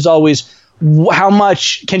Inara is always, how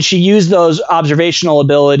much can she use those observational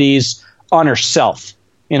abilities on herself?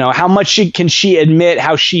 How much can she admit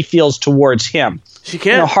how she feels towards him? She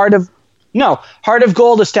can't. Heart of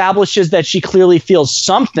Gold establishes that she clearly feels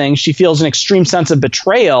something. She feels an extreme sense of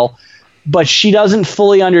betrayal, but she doesn't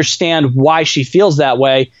fully understand why she feels that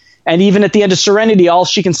way. And even at the end of Serenity, all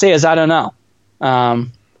she can say is, I don't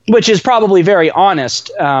know. Which is probably very honest,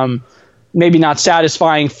 maybe not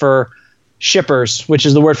satisfying for shippers, which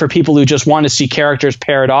is the word for people who just want to see characters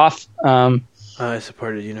paired off. I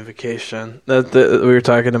supported unification. We were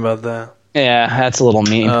talking about that. Yeah, that's a little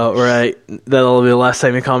mean. Oh, right. That'll be the last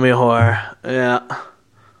time you call me a whore. Yeah.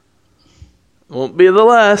 Won't be the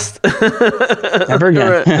last. Never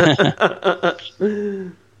again.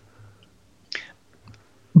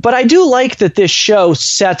 But I do like that this show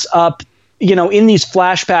sets up, in these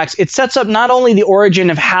flashbacks, it sets up not only the origin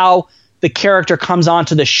of how the character comes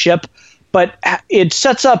onto the ship, but it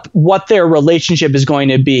sets up what their relationship is going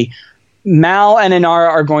to be. Mal and Inara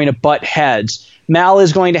are going to butt heads. Mal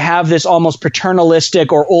is going to have this almost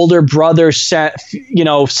paternalistic or older brother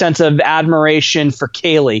sense of admiration for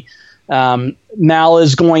Kaylee. Mal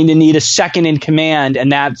is going to need a second in command,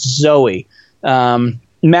 and that's Zoe.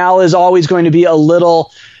 Mal is always going to be a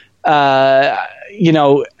little...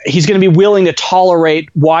 he's going to be willing to tolerate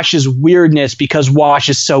Wash's weirdness because Wash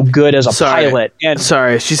is so good as a pilot. And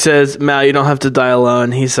she says, Mal, you don't have to die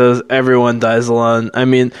alone. He says, everyone dies alone. I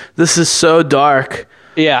mean, this is so dark.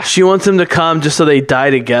 Yeah. She wants him to come just so they die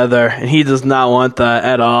together, and he does not want that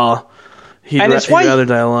at all. He'd rather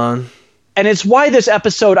die alone. And it's why this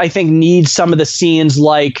episode, I think, needs some of the scenes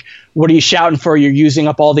like, what are you shouting for? You're using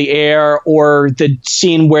up all the air, or the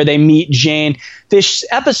scene where they meet Jane. This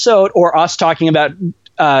episode, or us talking about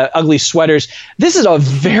ugly sweaters, this is a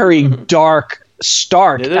very dark,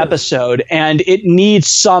 stark episode, and it needs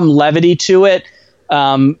some levity to it,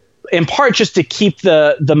 in part just to keep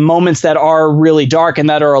the moments that are really dark, and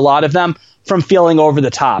that are a lot of them, from feeling over the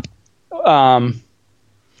top.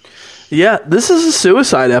 Yeah, this is a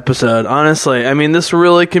suicide episode, honestly. I mean, this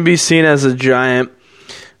really can be seen as a giant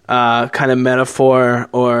kind of metaphor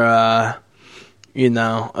or, a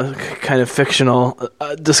kind of fictional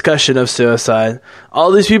discussion of suicide.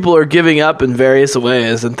 All these people are giving up in various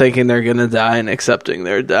ways and thinking they're going to die and accepting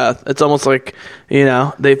their death. It's almost like,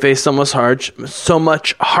 they face so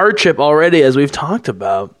much hardship already, as we've talked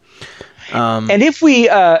about. And if we,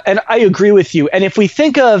 and I agree with you, and if we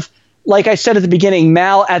think of, like I said at the beginning,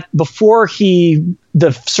 Mal before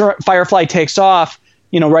the Firefly takes off,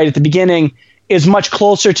 right at the beginning, is much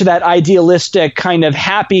closer to that idealistic kind of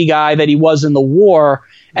happy guy that he was in the war.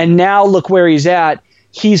 And now look where he's at.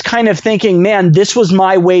 He's kind of thinking, man, this was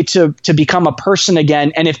my way to become a person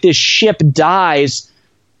again. And if this ship dies,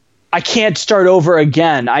 I can't start over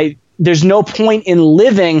again. There's no point in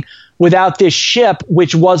living without this ship,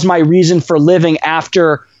 which was my reason for living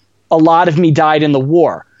after a lot of me died in the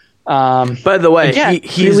war. By the way, again,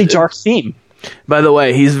 he's really dark theme. By the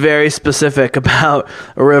way, he's very specific about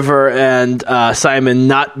River and Simon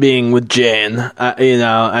not being with Jane.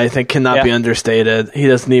 I think cannot be understated. He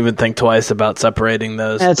doesn't even think twice about separating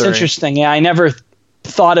those. That's three. Interesting. Yeah, I never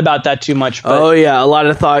thought about that too much. But. Oh yeah, a lot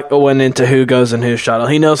of thought went into who goes in whose shuttle.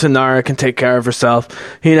 He knows Hinara can take care of herself.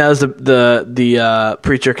 He knows the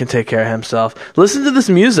preacher can take care of himself. Listen to this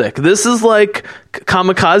music. This is like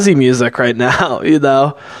kamikaze music right now.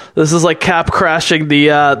 This is like Cap crashing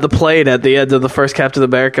the plane at the end of the first Captain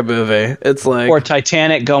America movie. It's like or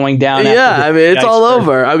Titanic going down. Yeah, I mean it's all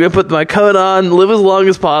over. I'm gonna put my coat on, live as long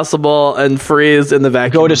as possible, and freeze in the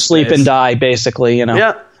vacuum. Go to sleep and die, basically.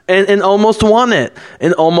 Yeah. And almost won it.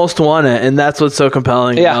 And that's what's so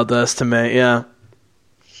compelling about this to me. Yeah.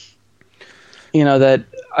 That,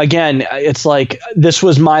 again, it's like this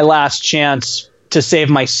was my last chance to save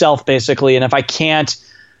myself, basically. And if I can't,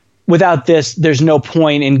 without this, there's no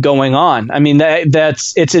point in going on. I mean,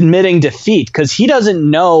 it's admitting defeat because he doesn't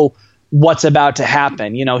know what's about to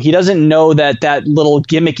happen. He doesn't know that little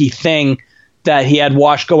gimmicky thing that he had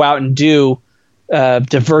Wash go out and do,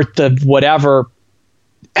 divert the whatever,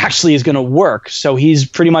 actually is going to work. So he's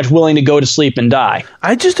pretty much willing to go to sleep and die.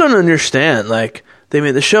 I just don't understand. Like, they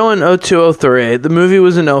made the show in 0203, the movie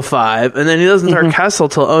was in 05, and then he doesn't start Castle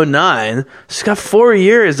till 09. He's got 4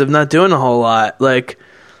 years of not doing a whole lot. Like,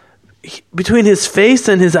 between his face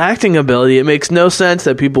and his acting ability, it makes no sense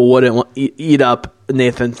that people wouldn't eat up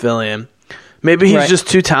Nathan Fillion. Maybe he's just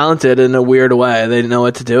too talented in a weird way. They didn't know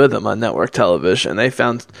what to do with him on network television.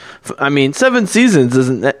 7 seasons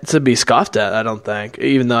isn't to be scoffed at, I don't think,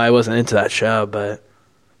 even though I wasn't into that show. But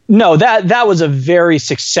no, that was a very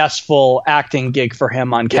successful acting gig for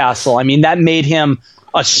him on Castle. I mean, that made him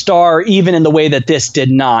a star even in the way that this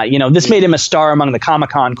did not. This made him a star among the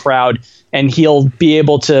Comic-Con crowd, and he'll be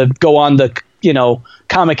able to go on the,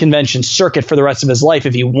 comic convention circuit for the rest of his life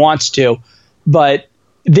if he wants to. But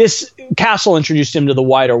this Castle introduced him to the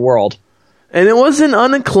wider world. And it wasn't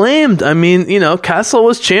unacclaimed. I mean, Castle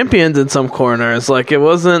was championed in some corners. Like, it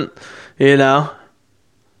wasn't,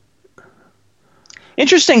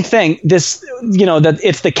 Interesting thing, this, that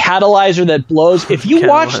it's the catalyzer that blows. If you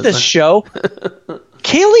watch this show,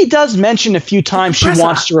 Kaylee does mention a few times she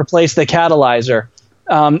wants to replace the catalyzer.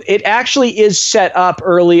 It actually is set up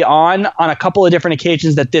early on a couple of different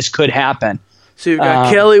occasions that this could happen. So you've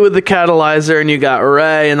got Kelly with the catalyzer, and you got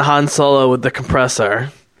Rey and Han Solo with the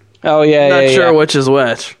compressor. Oh, yeah, Not sure which is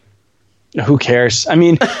which. Who cares? I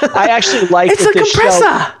mean, I actually like it's a compressor!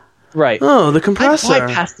 Show, right. Oh, the compressor. I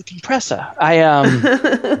bypassed the compressor.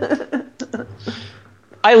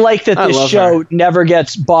 I like that this show never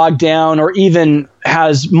gets bogged down or even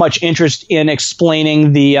has much interest in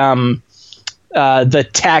explaining the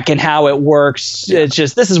tech and how it works. Yeah. It's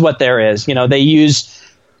just, this is what there is. They use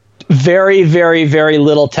very, very, very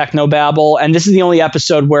little technobabble, and this is the only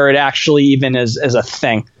episode where it actually even is a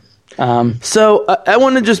thing. So I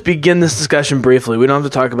want to just begin this discussion briefly. We don't have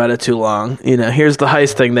to talk about it too long. Here's the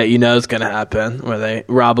heist thing that is going to happen, where they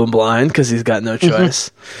rob him blind because he's got no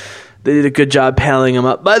choice. They did a good job paling him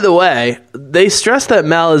up. By the way, they stress that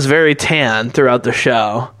Mal is very tan throughout the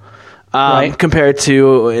show. Compared to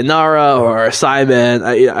Inara or Simon.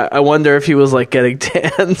 I wonder if he was like getting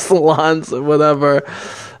tan salons or whatever.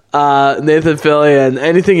 Nathan Fillion,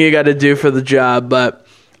 anything you got to do for the job. But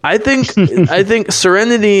I think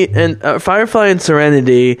Serenity and Firefly and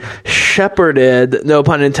Serenity shepherded, no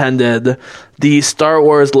pun intended, the Star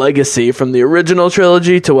Wars legacy from the original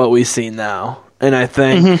trilogy to what we see now. And I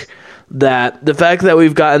think that the fact that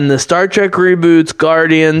we've gotten the Star Trek reboots,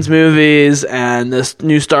 Guardians movies, and this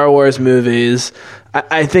new Star Wars movies,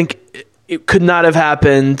 I think it could not have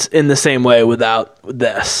happened in the same way without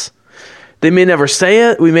this. They may never say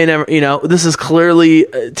it. We may never, this is clearly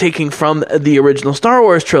taking from the original Star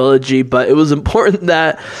Wars trilogy, but it was important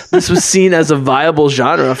that this was seen as a viable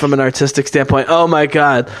genre from an artistic standpoint. Oh my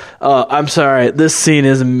God. I'm sorry. This scene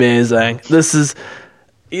is amazing. This is,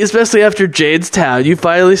 especially after Jadestown, you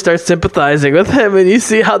finally start sympathizing with him and you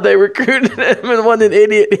see how they recruited him and what an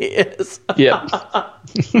idiot he is. Yeah.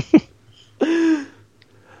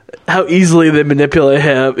 How easily they manipulate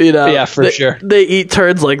him, Yeah, for sure. They eat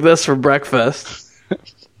turds like this for breakfast.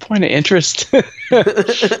 Point of interest. Look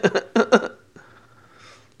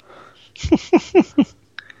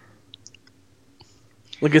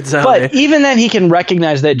at Zoe. But even then, he can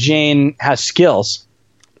recognize that Jane has skills.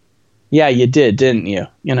 Yeah, you did, didn't you?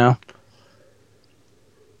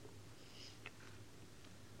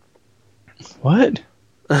 What?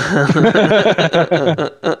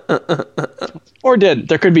 Or did.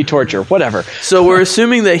 There could be torture. Whatever. So we're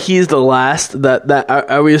assuming that he's the last.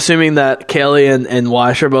 Are we assuming that Kaylee and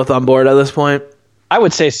Wash are both on board at this point? I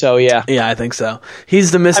would say so, yeah. Yeah, I think so.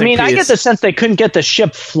 He's the missing piece. I get the sense they couldn't get the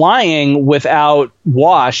ship flying without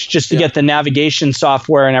Wash just to get the navigation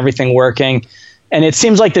software and everything working. And it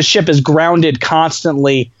seems like the ship is grounded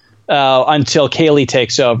constantly until Kaylee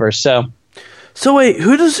takes over. So wait,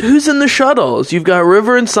 who's in the shuttles? You've got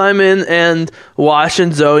River and Simon and Wash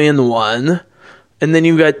and Zoe in one. And then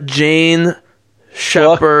you've got Jane,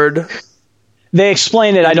 Shepard. They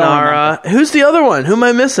explained it. I don't know. Who's the other one? Who am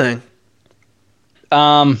I missing?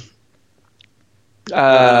 Here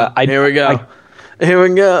we go. Here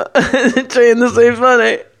we go. Jane, this ain't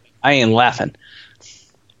funny. I ain't laughing.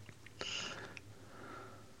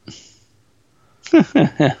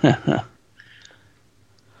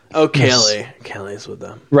 Oh, Kaylee. Kaylee's with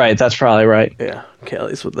them. Right, that's probably right. Yeah,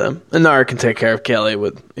 Kaylee's with them. And Nara can take care of Kaylee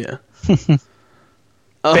with, yeah.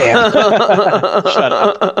 Bam. Shut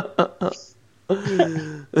up.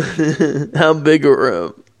 How big a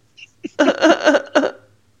room. But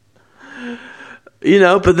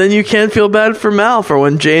then you can't feel bad for Mal for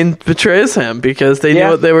when Jane betrays him because they knew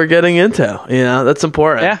what they were getting into. That's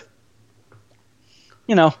important.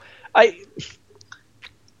 Yeah.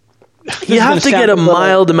 You have to get a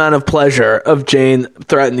mild amount of pleasure of Jane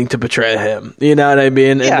threatening to betray him. You know what I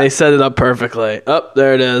mean? And they set it up perfectly. Oh,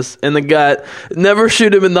 there it is. In the gut. Never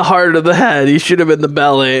shoot him in the heart or the head. You shoot him in the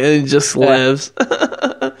belly and he just lives.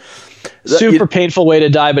 Super painful way to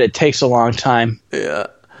die, but it takes a long time. Yeah.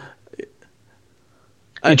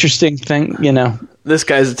 Interesting thing, This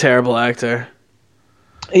guy's a terrible actor.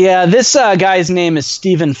 Yeah, this guy's name is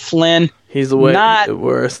Stephen Flynn. He's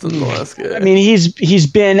worse than the last guy. I mean, he's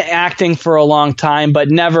been acting for a long time, but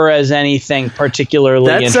never as anything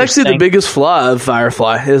particularly interesting. That's actually the biggest flaw of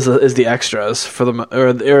Firefly is the extras for the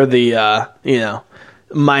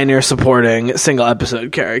minor supporting single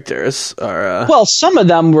episode characters are. Well, some of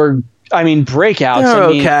them were. Breakouts. They're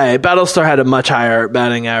okay. Battlestar had a much higher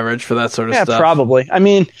batting average for that sort of stuff. Yeah, probably.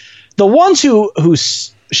 The ones who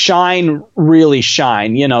shine really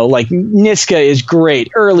shine. Like Niska is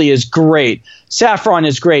great. Early is great. Saffron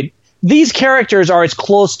is great. These characters are as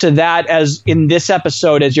close to that as in this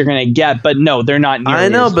episode as you're going to get, but no, they're not nearly. I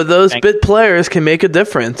know, but those bit players can make a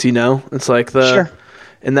difference. It's like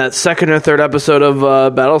in that second or third episode of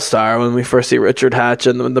Battlestar when we first see Richard Hatch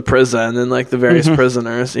in the prison and like the various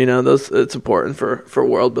prisoners, it's important for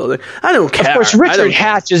world building. I don't care. Of course, Richard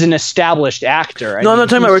Hatch is an established actor. I'm not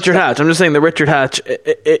talking about Richard Hatch. I'm just saying the Richard Hatch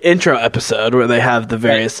intro episode where they have the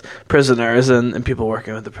various prisoners and people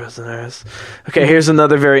working with the prisoners. Okay, here's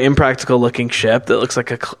another very impractical looking ship that looks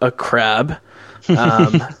like a crab.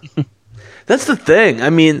 That's the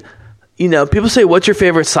thing. People say, what's your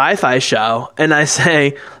favorite sci-fi show? And I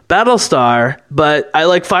say, Battlestar, but I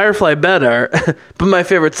like Firefly better. But my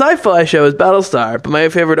favorite sci-fi show is Battlestar. But my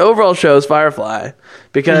favorite overall show is Firefly.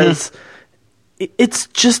 Because it's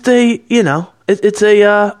just it's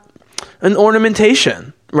an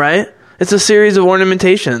ornamentation, right? It's a series of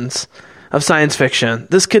ornamentations of science fiction.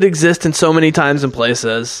 This could exist in so many times and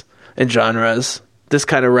places and genres. This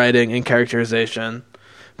kind of writing and characterization.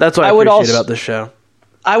 That's what I appreciate about this show.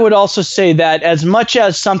 I would also say that as much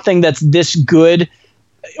as something that's this good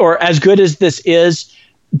or as good as this is,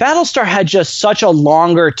 Battlestar had just such a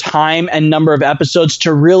longer time and number of episodes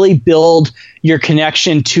to really build your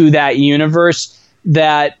connection to that universe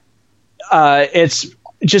that it's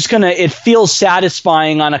just it feels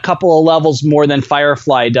satisfying on a couple of levels more than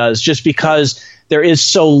Firefly does, just because there is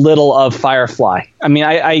so little of Firefly.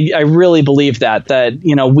 I really believe that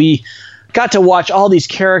we got to watch all these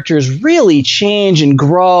characters really change and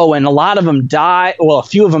grow, and a lot of them die. Well, a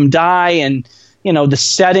few of them die, and the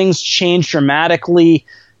settings change dramatically.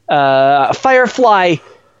 Firefly,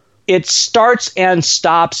 it starts and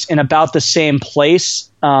stops in about the same place.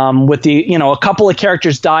 With a couple of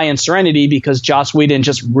characters die in Serenity because Joss Whedon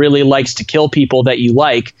just really likes to kill people that you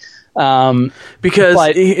like. And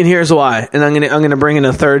here's why. And I'm gonna bring in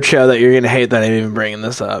a third show that you're gonna hate that I'm even bringing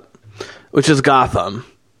this up, which is Gotham.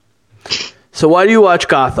 So why do you watch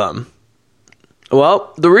Gotham?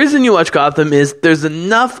 Well, the reason you watch Gotham is there's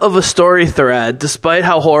enough of a story thread, despite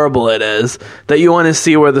how horrible it is, that you want to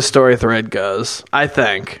see where the story thread goes, I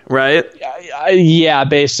think, right? Yeah,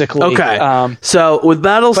 basically. Okay. So with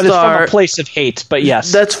Battlestar... But it's from a place of hate, but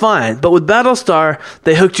yes. That's fine. But with Battlestar,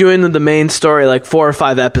 they hooked you into the main story like 4 or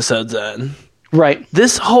 5 episodes in. Right.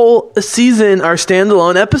 This whole season are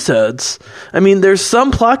standalone episodes. I mean, there's some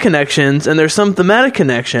plot connections and there's some thematic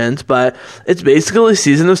connections, but it's basically a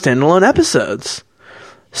season of standalone episodes.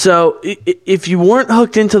 So if you weren't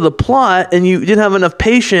hooked into the plot and you didn't have enough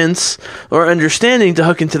patience or understanding to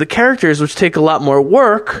hook into the characters, which take a lot more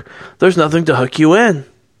work, there's nothing to hook you in.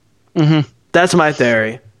 Mm-hmm. That's my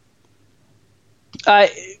theory.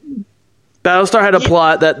 Battlestar had a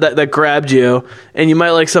plot that grabbed you, and you might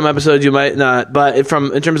like some episodes, you might not. But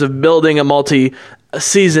in terms of building a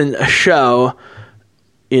multi-season show,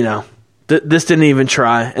 this didn't even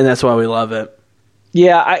try, and that's why we love it.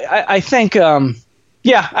 Yeah, I think,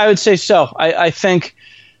 I would say so. I think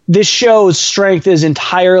this show's strength is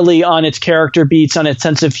entirely on its character beats, on its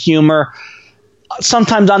sense of humor,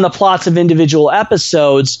 sometimes on the plots of individual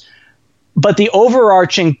episodes. But the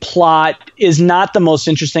overarching plot is not the most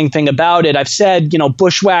interesting thing about it. I've said,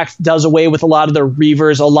 Bushwhack does away with a lot of the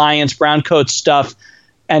Reavers, Alliance, Browncoat stuff,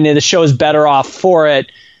 and the show is better off for it.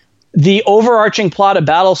 The overarching plot of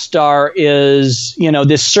Battlestar is,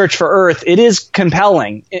 this search for Earth. It is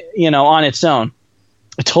compelling, on its own.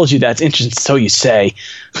 I told you that's interesting, so you say.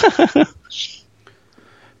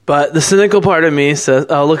 But the cynical part of me says,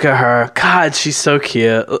 oh, look at her. God, she's so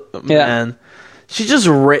cute. Man. Yeah. She just,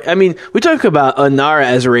 we talk about Inara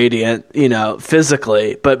as radiant,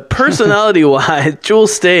 physically, but personality-wise, Jewel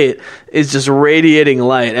Staite is just radiating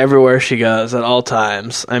light everywhere she goes at all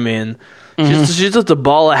times. I mean, she's just a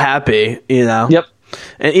ball of happy, Yep.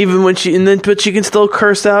 And even when but she can still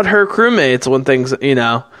curse out her crewmates when things,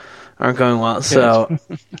 aren't going well. So,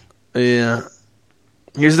 yeah.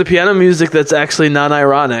 Here's the piano music that's actually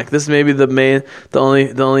non-ironic. This may be the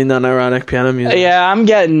only non-ironic piano music. Yeah, I'm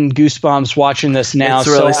getting goosebumps watching this now. It's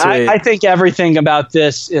really so sweet. I think everything about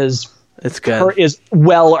this is good. Is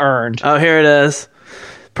well earned. Oh, here it is.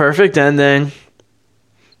 Perfect ending.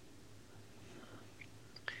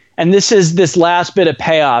 And this is this last bit of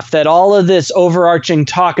payoff, that all of this overarching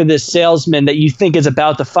talk of this salesman that you think is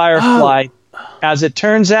about the Firefly, as it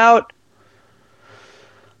turns out,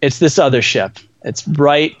 it's this other ship. It's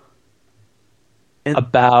right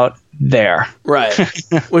about there. Right.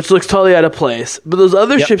 Which looks totally out of place. But those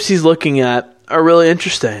other ships he's looking at are really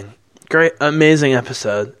interesting. Great, amazing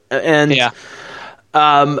episode. And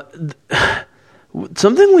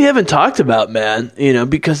something we haven't talked about, man,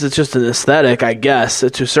 because it's just an aesthetic, I guess,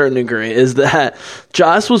 to a certain degree, is that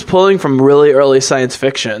Joss was pulling from really early science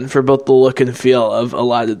fiction for both the look and feel of a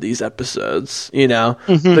lot of these episodes,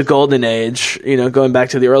 the golden age, going back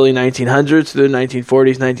to the early 1900s to the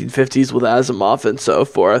 1940s, 1950s with Asimov and so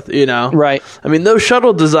forth, Right. I mean, those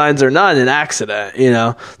shuttle designs are not an accident,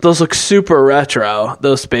 Those look super retro,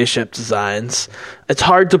 those spaceship designs. It's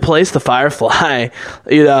hard to place the Firefly.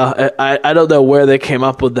 I don't know where they came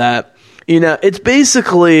up with that. It's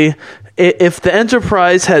basically if the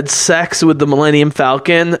Enterprise had sex with the Millennium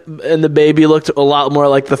Falcon and the baby looked a lot more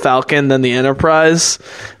like the Falcon than the Enterprise,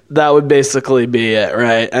 that would basically be it,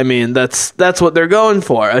 right? I mean, that's what they're going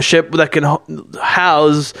for. A ship that can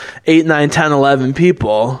house 8, 9, 10, 11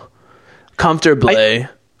 people comfortably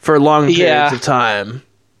for long periods of time.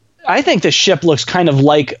 I think the ship looks kind of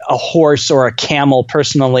like a horse or a camel,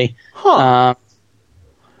 personally. Huh.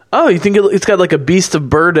 You think it's got like a beast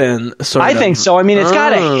of burden sort of? I think so. I mean, it's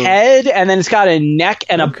got a head, and then it's got a neck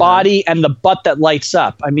and a body and the butt that lights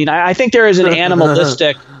up. I mean, I think there is an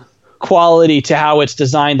animalistic quality to how it's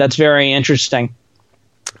designed that's very interesting.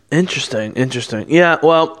 Interesting. Yeah,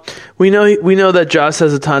 well, we know that Joss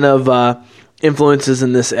has a ton of influences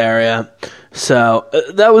in this area. So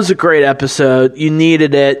that was a great episode. You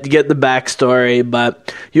needed it to get the backstory,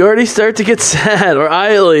 but you already start to get sad, or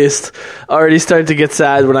I at least already start to get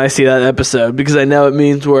sad when I see that episode, because I know it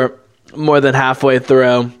means we're more than halfway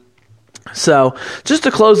through. So just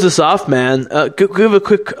to close this off, man, give a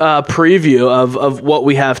quick preview of what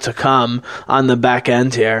we have to come on the back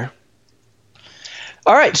end here.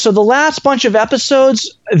 All right, so the last bunch of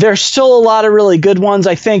episodes, there's still a lot of really good ones.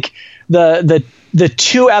 I think the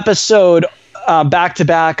 2-episode back to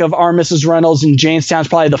back of Our Mrs. Reynolds and Janestown is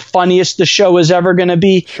probably the funniest the show is ever going to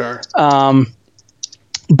be. Sure.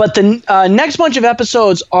 But the next bunch of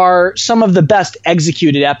episodes are some of the best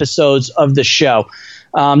executed episodes of the show.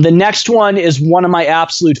 The next one is one of my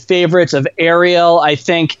absolute favorites of Ariel. I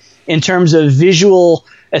think in terms of visual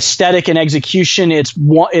aesthetic and execution, it's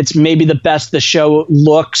maybe the best the show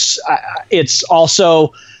looks. It's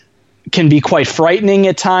also can be quite frightening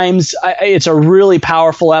at times. It's a really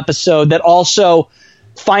powerful episode that also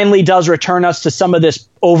finally does return us to some of this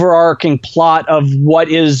overarching plot of what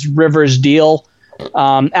is River's deal.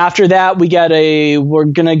 After that, we're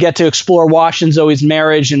going to get to explore Wash and Zoe's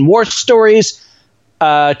marriage and war stories.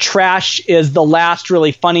 Trash is the last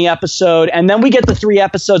really funny episode. And then we get the 3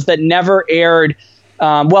 episodes that never aired.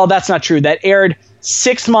 Well, that's not true. That aired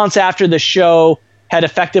 6 months after the show had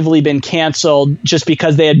effectively been canceled just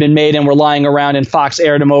because they had been made and were lying around, and Fox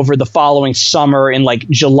aired them over the following summer in like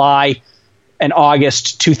July and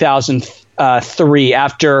August 2003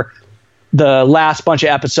 after the last bunch of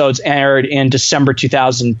episodes aired in December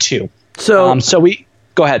 2002. So we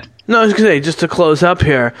go ahead. No, I was going to say, just to close up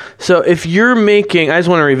here. So if you're making, I just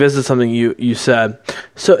want to revisit something you said.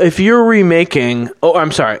 So if you're remaking,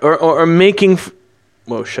 or making,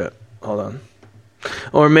 whoa, shit, hold on.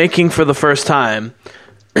 Or making for the first time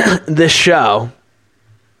this show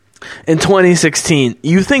in 2016,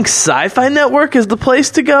 you think Sci-Fi Network is the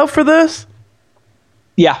place to go for this?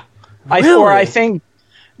 Yeah. Really? I think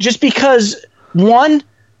just because, one,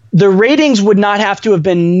 the ratings would not have to have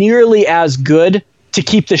been nearly as good to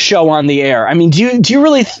keep the show on the air. I mean, do you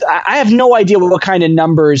really I have no idea what kind of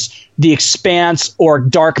numbers The Expanse or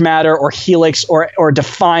Dark Matter or Helix or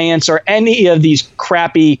Defiance or any of these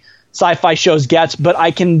crappy sci-fi shows gets, but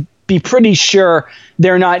I can be pretty sure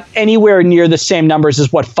they're not anywhere near the same numbers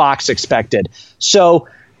as what Fox expected. So,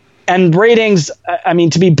 and ratings, I mean,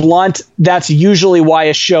 to be blunt, that's usually why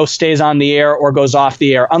a show stays on the air or goes off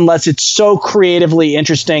the air, unless it's so creatively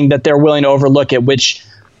interesting that they're willing to overlook it, which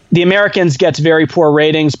The Americans gets very poor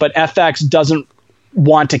ratings, but FX doesn't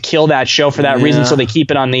want to kill that show for that reason, so they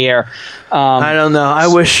keep it on the air. I don't know. I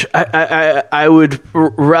wish I would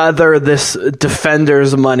rather this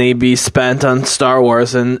Defenders money be spent on Star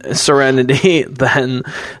Wars and Serenity than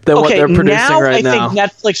what they're producing right now. I think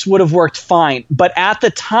Netflix would have worked fine, but at the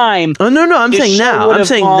time, I'm saying now.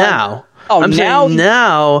 I'm saying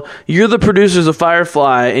now you're the producers of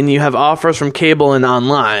Firefly and you have offers from cable and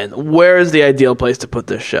online. Where is the ideal place to put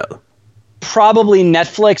this show? Probably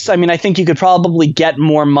Netflix. I mean, I think you could probably get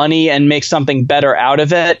more money and make something better out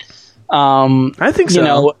of it. I think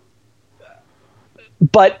so.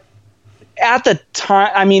 But at the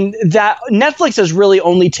time, I mean, that Netflix has really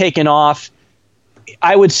only taken off,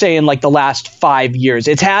 I would say, in like the last 5 years.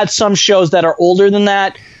 It's had some shows that are older than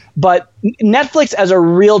that, but Netflix as a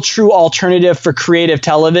real true alternative for creative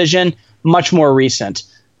television, much more recent.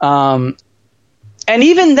 And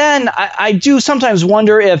even then, I do sometimes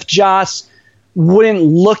wonder if Joss wouldn't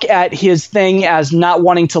look at his thing as not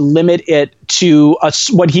wanting to limit it to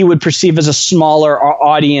what he would perceive as a smaller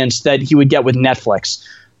audience that he would get with Netflix.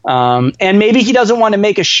 And maybe he doesn't want to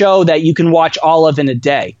make a show that you can watch all of in a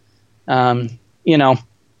day.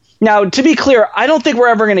 Now, to be clear, I don't think we're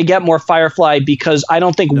ever going to get more Firefly because I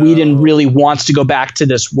don't think Whedon really wants to go back to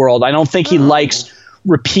this world. I don't think he likes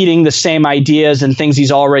repeating the same ideas and things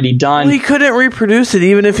he's already done. Well, he couldn't reproduce it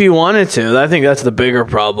even if he wanted to. I think that's the bigger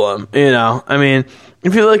problem. I mean, I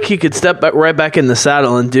feel like he could step right back in the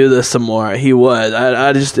saddle and do this some more. He would.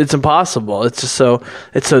 It's impossible. It's so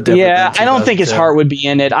different. Yeah, I don't think his heart would be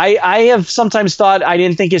in it. I have sometimes thought I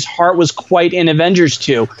didn't think his heart was quite in Avengers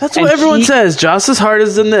 2. That's what everyone says. Joss's heart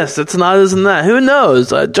is in this. It's not as in that. Who knows?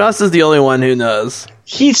 Joss is the only one who knows.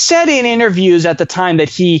 He said in interviews at the time that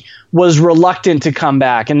he was reluctant to come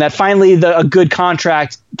back and that finally a good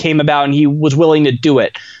contract came about and he was willing to do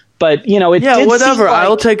it. But, it did whatever. seem like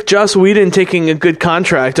I'll take Joss Whedon taking a good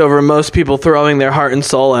contract over most people throwing their heart and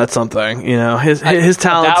soul at something. His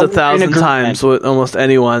talent's 1,000 times what almost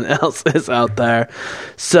anyone else is out there.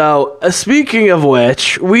 So, speaking of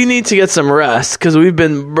which, we need to get some rest because we've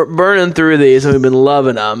been burning through these and we've been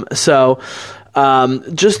loving them. So,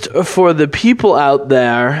 just for the people out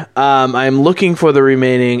there, I'm looking for the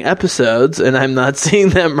remaining episodes and I'm not seeing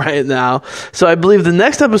them right now. So, I believe the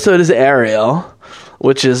next episode is Ariel,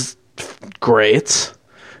 which is great.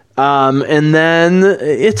 And then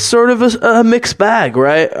it's sort of a mixed bag,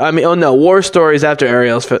 right? I mean, War Stories after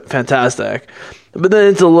Ariel is fantastic. But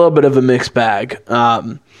then it's a little bit of a mixed bag.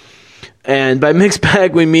 And by mixed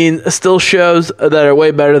bag, we mean still shows that are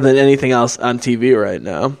way better than anything else on TV right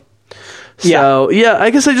now. So, I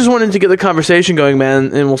guess I just wanted to get the conversation going, man,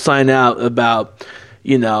 and we'll sign out about,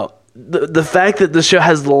 the fact that the show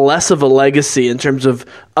has less of a legacy in terms of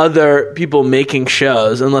other people making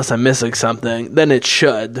shows, unless I'm missing something, than it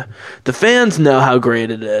should. The fans know how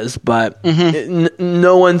great it is, but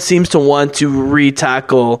no one seems to want to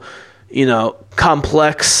retackle,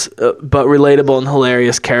 complex but relatable and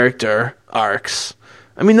hilarious character arcs.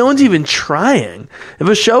 I mean, no one's even trying. If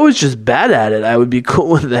a show was just bad at it, I would be cool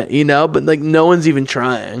with it, but no one's even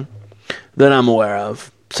trying that I'm aware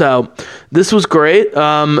of. So this was great.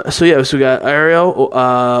 So we got Ariel,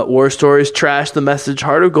 War Stories, Trash, The Message,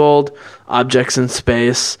 Heart of Gold, Objects in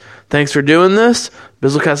Space. Thanks for doing this.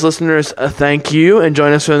 Bizzlecast listeners, thank you, and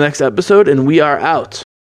join us for the next episode, and we are out.